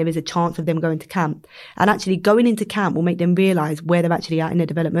looked at and there is a chance of them going to camp. And actually going into camp will make them realise where they're actually at in their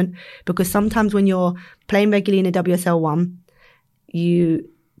development. Because sometimes when you're playing regularly in the WSL 1, you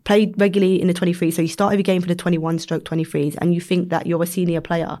played regularly in the 23s, so you start every game for the 21/23s and you think that you're a senior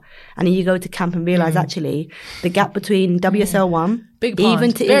player, and then you go to camp and realise actually the gap between WSL 1 big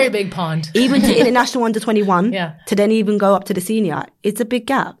pond, very big pond, even to international under 21 yeah. to then even go up to the senior, it's a big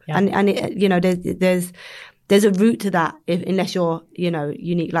gap. Yeah. And it, there's a route to that unless you're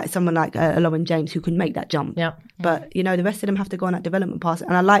unique, like someone like Lauren James who can make that jump. Yeah. But the rest of them have to go on that development path,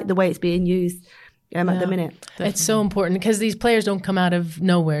 and I like the way it's being used at the minute. Definitely. It's so important because these players don't come out of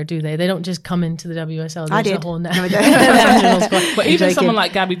nowhere, do they? They don't just come into the WSL. There's I did. A whole national squad. But even someone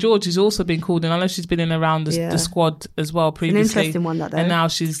like Gabby George has also been called in. I know she's been in around the squad as well previously. It's an interesting one, that though. And now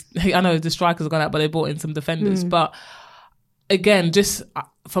I know the strikers have gone out, but they brought in some defenders. But again, just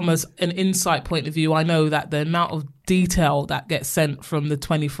from an insight point of view, I know that the amount of detail that gets sent from the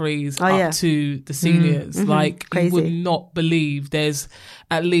 23s up to the seniors, Crazy. You would not believe there's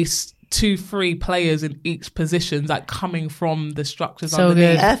at least 2-3 players in each position, like coming from the structures. So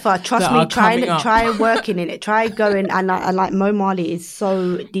good. Trust me, try working in it, try going, and like Mo Marley is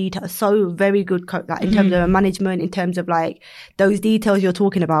so detailed, so very good, like in terms of management, in terms of like those details you're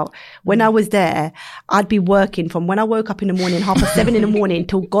talking about. When I was there, I'd be working from when I woke up in the morning, 7:30 in the morning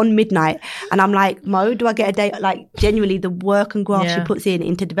till gone midnight, and I'm like, Mo, do I get a day? Like genuinely, the work and graft she puts in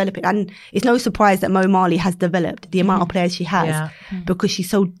into developing, and it's no surprise that Mo Marley has developed the amount of players she has because she's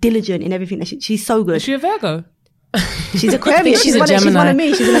so diligent in everything that she's so good. Is she a Virgo? She's Aquarius. She's a Gemini. She's one of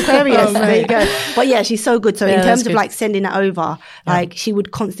me. She's an Aquarius. There you go. But yeah, she's so good. So in terms of like sending it over, like she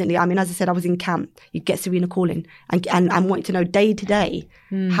would constantly, I mean, as I said, I was in camp. You'd get Sarina calling and wanting to know day to day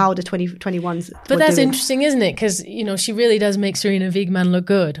how the 21s But that's doing. interesting, isn't it? Because, she really does make Sarina Wiegman look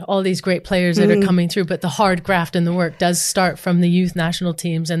good. All these great players that are coming through, but the hard graft and the work does start from the youth national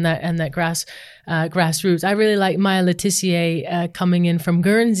teams and that grassroots. I really like Maya Letitia coming in from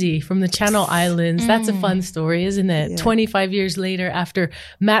Guernsey, from the Channel Islands. That's a fun story, isn't it? Yeah. 25 years later after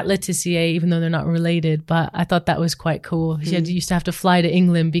Matt Letitia, even though they're not related, but I thought that was quite cool. She used to have to fly to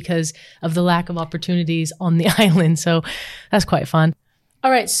England because of the lack of opportunities on the island. So that's quite fun. All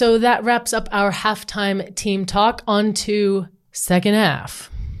right, so that wraps up our halftime team talk. On to second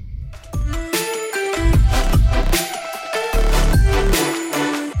half.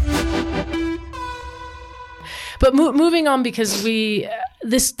 But moving on, because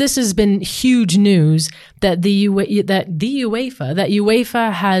this has been huge news that UEFA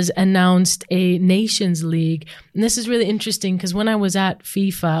has announced a Nations League, and this is really interesting because when I was at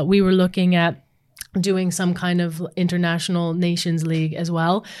FIFA, we were looking at doing some kind of international Nations League as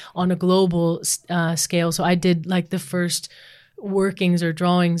well on a global scale. So I did like the first workings or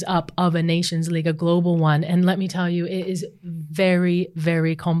drawings up of a Nations League, a global one. And let me tell you, it is very,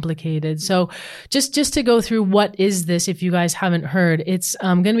 very complicated. So just to go through what is this, if you guys haven't heard, it's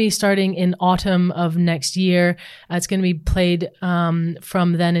going to be starting in autumn of next year. It's going to be played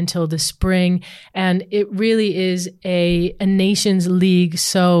from then until the spring. And it really is a Nations League.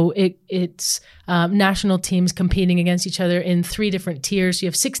 So it's national teams competing against each other in 3 different tiers. So you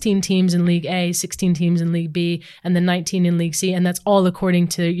have 16 teams in League A, 16 teams in League B, and then 19 in League C. And that's all according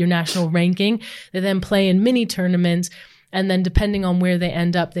to your national ranking. They then play in mini tournaments. And then depending on where they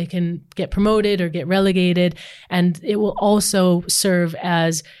end up, they can get promoted or get relegated. And it will also serve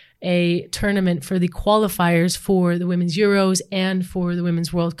as a tournament for the qualifiers for the Women's Euros and for the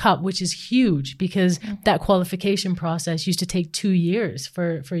Women's World Cup, which is huge because that qualification process used to take 2 years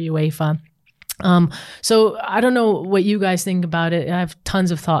for UEFA. So I don't know what you guys think about it. I have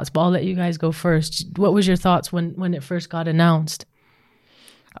tons of thoughts, but I'll let you guys go first. What was your thoughts when it first got announced?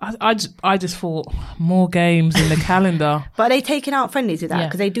 I just thought more games in the calendar. But are they taking out friendlies with that? Yeah.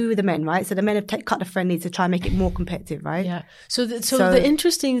 Because they do with the men, right? So the men have cut the friendlies to try and make it more competitive, right? Yeah. So the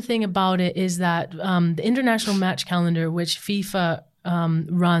interesting thing about it is that the international match calendar, which FIFA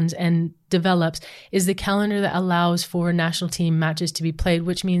runs and develops, is the calendar that allows for national team matches to be played,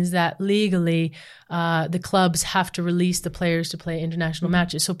 which means that legally the clubs have to release the players to play international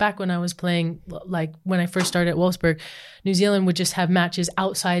matches. So back when I was playing, like when I first started at Wolfsburg, New Zealand would just have matches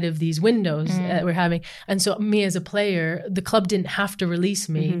outside of these windows that we're having. And so me as a player, the club didn't have to release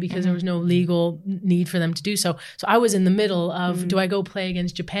me because there was no legal need for them to do so. So I was in the middle of, do I go play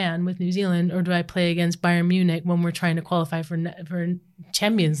against Japan with New Zealand, or do I play against Bayern Munich when we're trying to qualify for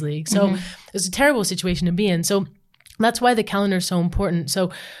Champions League? So it's a terrible situation to be in. So that's why the calendar is so important. So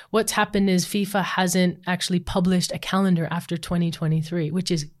what's happened is FIFA hasn't actually published a calendar after 2023,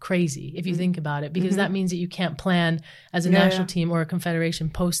 which is crazy if you think about it, because that means that you can't plan as a national team or a confederation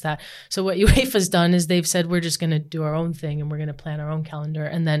post that. So what UEFA's done is they've said, we're just going to do our own thing and we're going to plan our own calendar.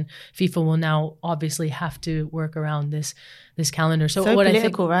 And then FIFA will now obviously have to work around this calendar. So what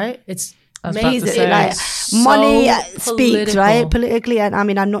political, I think, right? It's amazing. Like money speaks, right? Politically, and I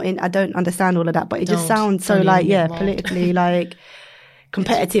mean, I don't understand all of that, but it just sounds so like, politically, like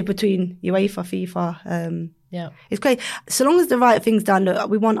competitive between UEFA, FIFA. It's great. So long as the right thing's done,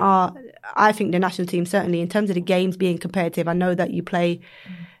 look, we want I think the national team, certainly in terms of the games being competitive, I know that you play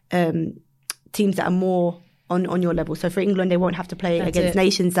teams that are more on your level. So for England, they won't have to play against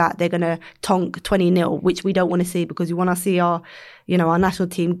nations that they're going to tonk 20-0, which we don't want to see, because we want to see our national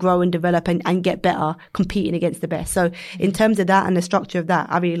team grow and develop and get better competing against the best. So in terms of that and the structure of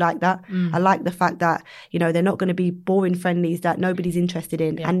that, I really like that. I like the fact that, they're not going to be boring friendlies that nobody's interested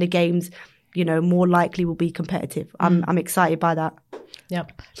in, and the games, more likely will be competitive. I'm excited by that.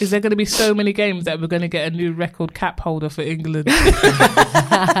 Yep. Is there going to be so many games that we're going to get a new record cap holder for England?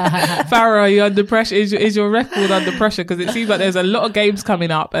 Farah, are you under pressure? Is your record under pressure? Because it seems like there's a lot of games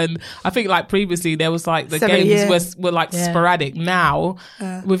coming up, and I think like previously there was like the games were like sporadic. Now,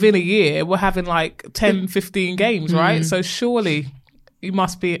 within a year, we're having like 10, 15 games, right? So surely you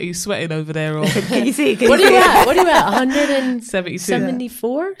must be. Are you sweating over there? Or Can you see? What are you at? 172?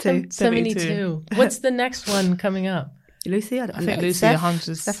 72. What's the next one coming up? Lucy? I think Lucy,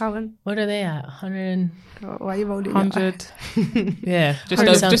 100. Steph Houghton? What are they at? 100? Why are you rolling 100. Yeah,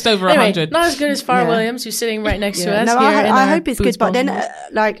 just over 100. Not as good as Farah Williams, who's sitting right next to us. No, I hope it's good. But then,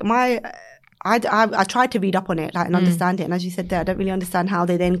 I tried to read up on it and understand it. And as you said there, I don't really understand how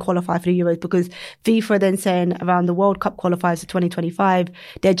they then qualify for the Euros, because FIFA are then saying around the World Cup qualifiers for 2025,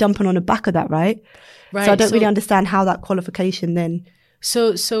 they're jumping on the back of that, right? Right. So I don't really understand how that qualification then...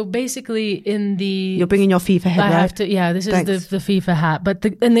 So basically you're bringing your FIFA hat, right? I have to, this is the FIFA hat, but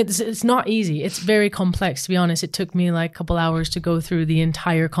it's not easy. It's very complex, to be honest. It took me like a couple hours to go through the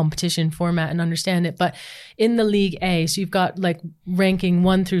entire competition format and understand it. But in the League A, so you've got like ranking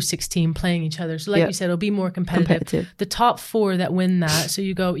 1 through 16 playing each other. So like you said, it'll be more competitive. The top 4 that win that, so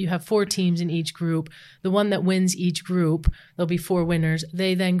you have 4 teams in each group. The one that wins each group, there'll be 4 winners.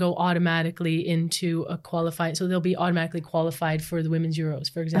 They then go automatically into a qualified, so they'll be automatically qualified for the Women's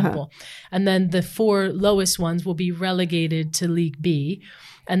Euros, for example. And then the 4 lowest ones will be relegated to League B.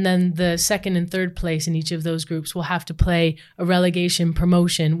 And then the second and third place in each of those groups will have to play a relegation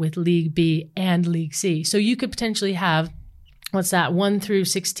promotion with League B and League C. So you could potentially have, 1 through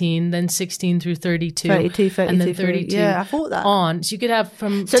 16, then 16 through 32, and then 32. Yeah, I thought that. On. So you could have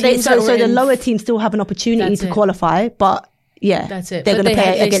from so the lower teams still have an opportunity to qualify, but that's it. They're going to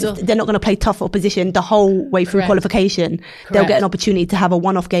play against. They're not going to play tough opposition the whole way through qualification. They'll get an opportunity to have a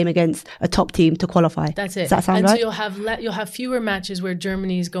one-off game against a top team to qualify. That's it. Does that sound right? So you'll have fewer matches where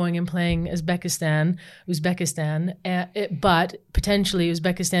Germany is going and playing Uzbekistan, but potentially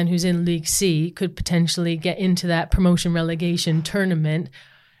Uzbekistan, who's in League C, could potentially get into that promotion relegation tournament.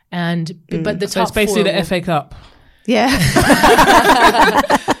 But the top it's basically the FA Cup. Yeah.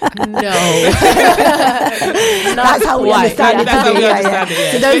 No. That's how we understand it. That's how we understand it,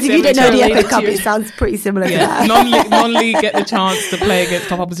 yeah. So those of you that know the FA Cup, it sounds pretty similar to that. Non-league get the chance to play against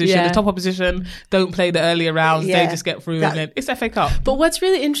top opposition. Yeah. The top opposition don't play the earlier rounds. They just get through and then it's FA Cup. But what's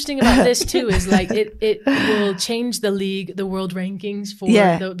really interesting about this too is like it will change the world rankings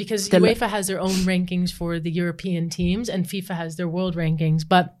because UEFA has their own rankings for the European teams and FIFA has their world rankings.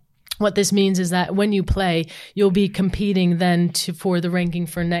 But what this means is that when you play, you'll be competing then for the ranking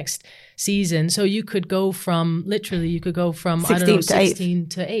for next season. So you could go from 16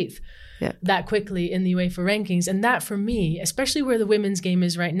 to 8th that quickly in the UEFA rankings. And that for me, especially where the women's game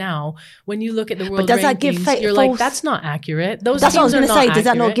is right now, when you look at the world rankings, you're like, that's not accurate. That's what I was going to say. Does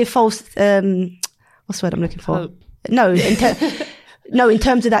that not give false, what's the word I'm looking for? No, No, in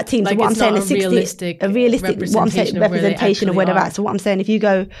terms of that team. Like so what I'm saying, a realistic representation of where they're at. So what I'm saying, if you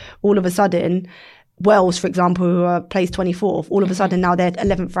go all of a sudden, Wales, for example, who plays 24th, all of a sudden now they're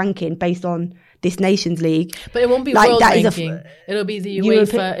 11th ranking based on this Nations League. But it won't be world ranking. It'll be the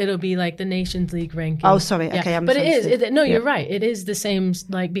UEFA. It'll be like the Nations League ranking. Oh, sorry. Okay, but it is. You're right. It is the same,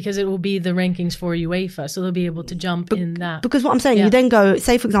 like, because it will be the rankings for UEFA, so they'll be able to jump in that. Because what I'm saying, you then go,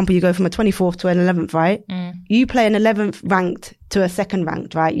 say for example, you go from a 24th to an 11th, right? You play an 11th ranked to a second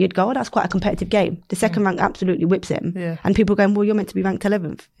ranked, right? You'd go, oh, that's quite a competitive game. The second rank absolutely whips him, and people going, well, you're meant to be ranked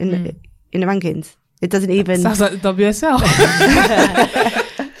 11th in the rankings. It doesn't even sounds like the WSL.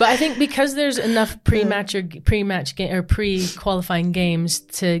 But I think because there's enough pre-qualifying games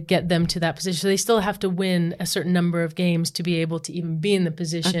to get them to that position, so they still have to win a certain number of games to be able to even be in the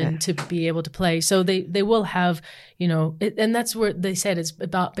position to be able to play. So they will have, and that's where they said it's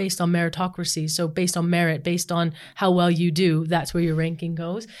about based on meritocracy. So based on merit, based on how well you do, that's where your ranking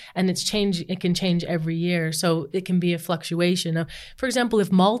goes. And it can change every year. So it can be a fluctuation of, for example,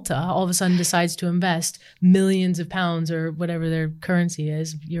 if Malta all of a sudden decides to invest millions of pounds or whatever their currency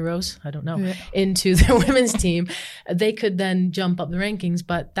is, euros, I don't know, into their women's team, they could then jump up the rankings,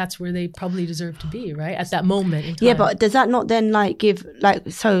 but that's where they probably deserve to be, right? At that moment in time. Yeah, but does that not then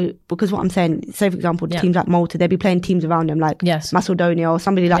because what I'm saying, say for example, teams like Malta, they'd be playing teams around them like Macedonia or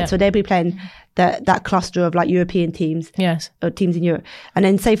somebody like, so they'd be playing that cluster of like European teams, or teams in Europe. And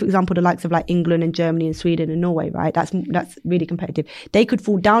then say for example, the likes of like England and Germany and Sweden and Norway, right? That's really competitive. They could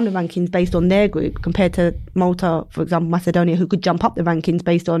fall down the rankings based on their group compared to Malta, for example, Macedonia, who could jump up the rankings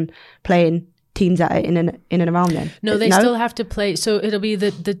based on playing teams that are in and around them. No, they still have to play. So it'll be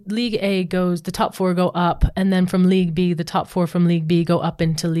the League A goes, the top four go up, and then from League B, the top four from League B go up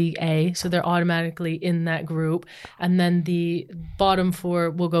into League A. So they're automatically in that group. And then the bottom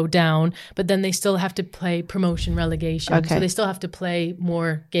four will go down, but then they still have to play promotion relegation. Okay. So they still have to play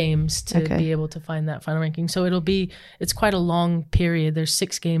more games to be able to find that final ranking. So it's quite a long period. There's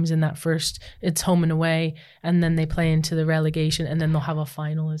 6 games in that first, it's home and away, and then they play into the relegation, and then they'll have a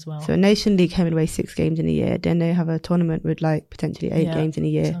final as well. So Nation League home and away 6 games in a year. Then they have a tournament with like potentially 8 games in a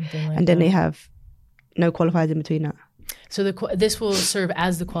year, and then they have no qualifiers in between that. So this will serve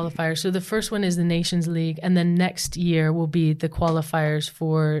as the qualifier. So the first one is the Nations League, and then next year will be the qualifiers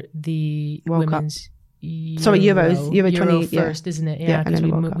for the World women's Cup. Euro 20 first, isn't it? Yeah, because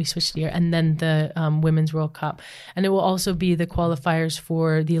we switched the year, and then the Women's World Cup, and it will also be the qualifiers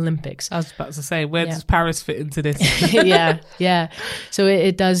for the Olympics. I was about to say, where does Paris fit into this? yeah. So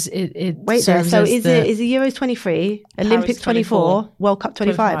it does. It wait there. So is the Euros 23, Olympics 24, World Cup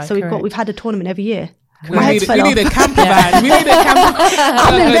 25? So we've had a tournament every year. We need a camper van. We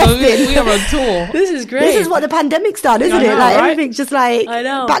are on tour. This is great. This is what the pandemic's done, isn't it? Like everything's just like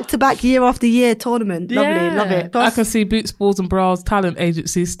back to back, year after year tournament. Lovely, love it. I can see Boots, Balls and Bras talent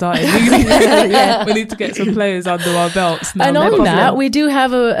agency starting. We need to get some players under our belts now. And on that, we do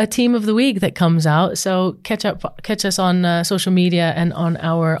have a team of the week that comes out. So catch us on social media and on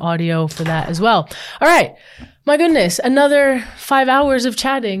our audio for that as well. All right. My goodness, another 5 hours of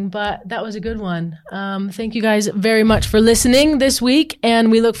chatting, but that was a good one. Thank you guys very much for listening this week, and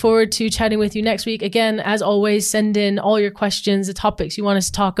we look forward to chatting with you next week. Again, as always, send in all your questions, the topics you want us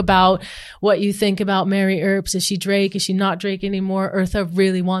to talk about, what you think about Mary Earps. Is she Drake? Is she not Drake anymore? Eartha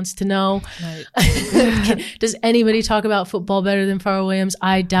really wants to know. Right. Does anybody talk about football better than Farrell Williams?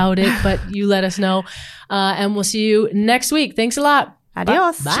 I doubt it, but you let us know. And we'll see you next week. Thanks a lot.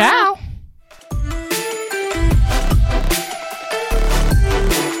 Adios. Bye. Ciao.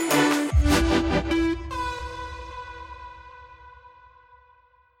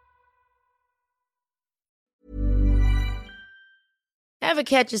 Ever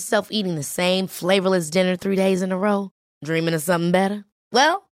catch yourself eating the same flavorless dinner 3 days in a row? Dreaming of something better?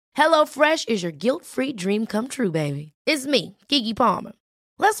 Well, HelloFresh is your guilt-free dream come true, baby. It's me, Keke Palmer.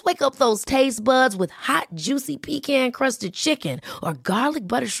 Let's wake up those taste buds with hot, juicy pecan-crusted chicken or garlic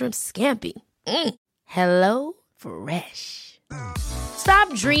butter shrimp scampi. Hello Fresh.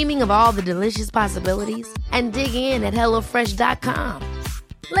 Stop dreaming of all the delicious possibilities and dig in at HelloFresh.com.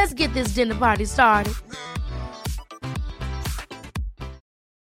 Let's get this dinner party started.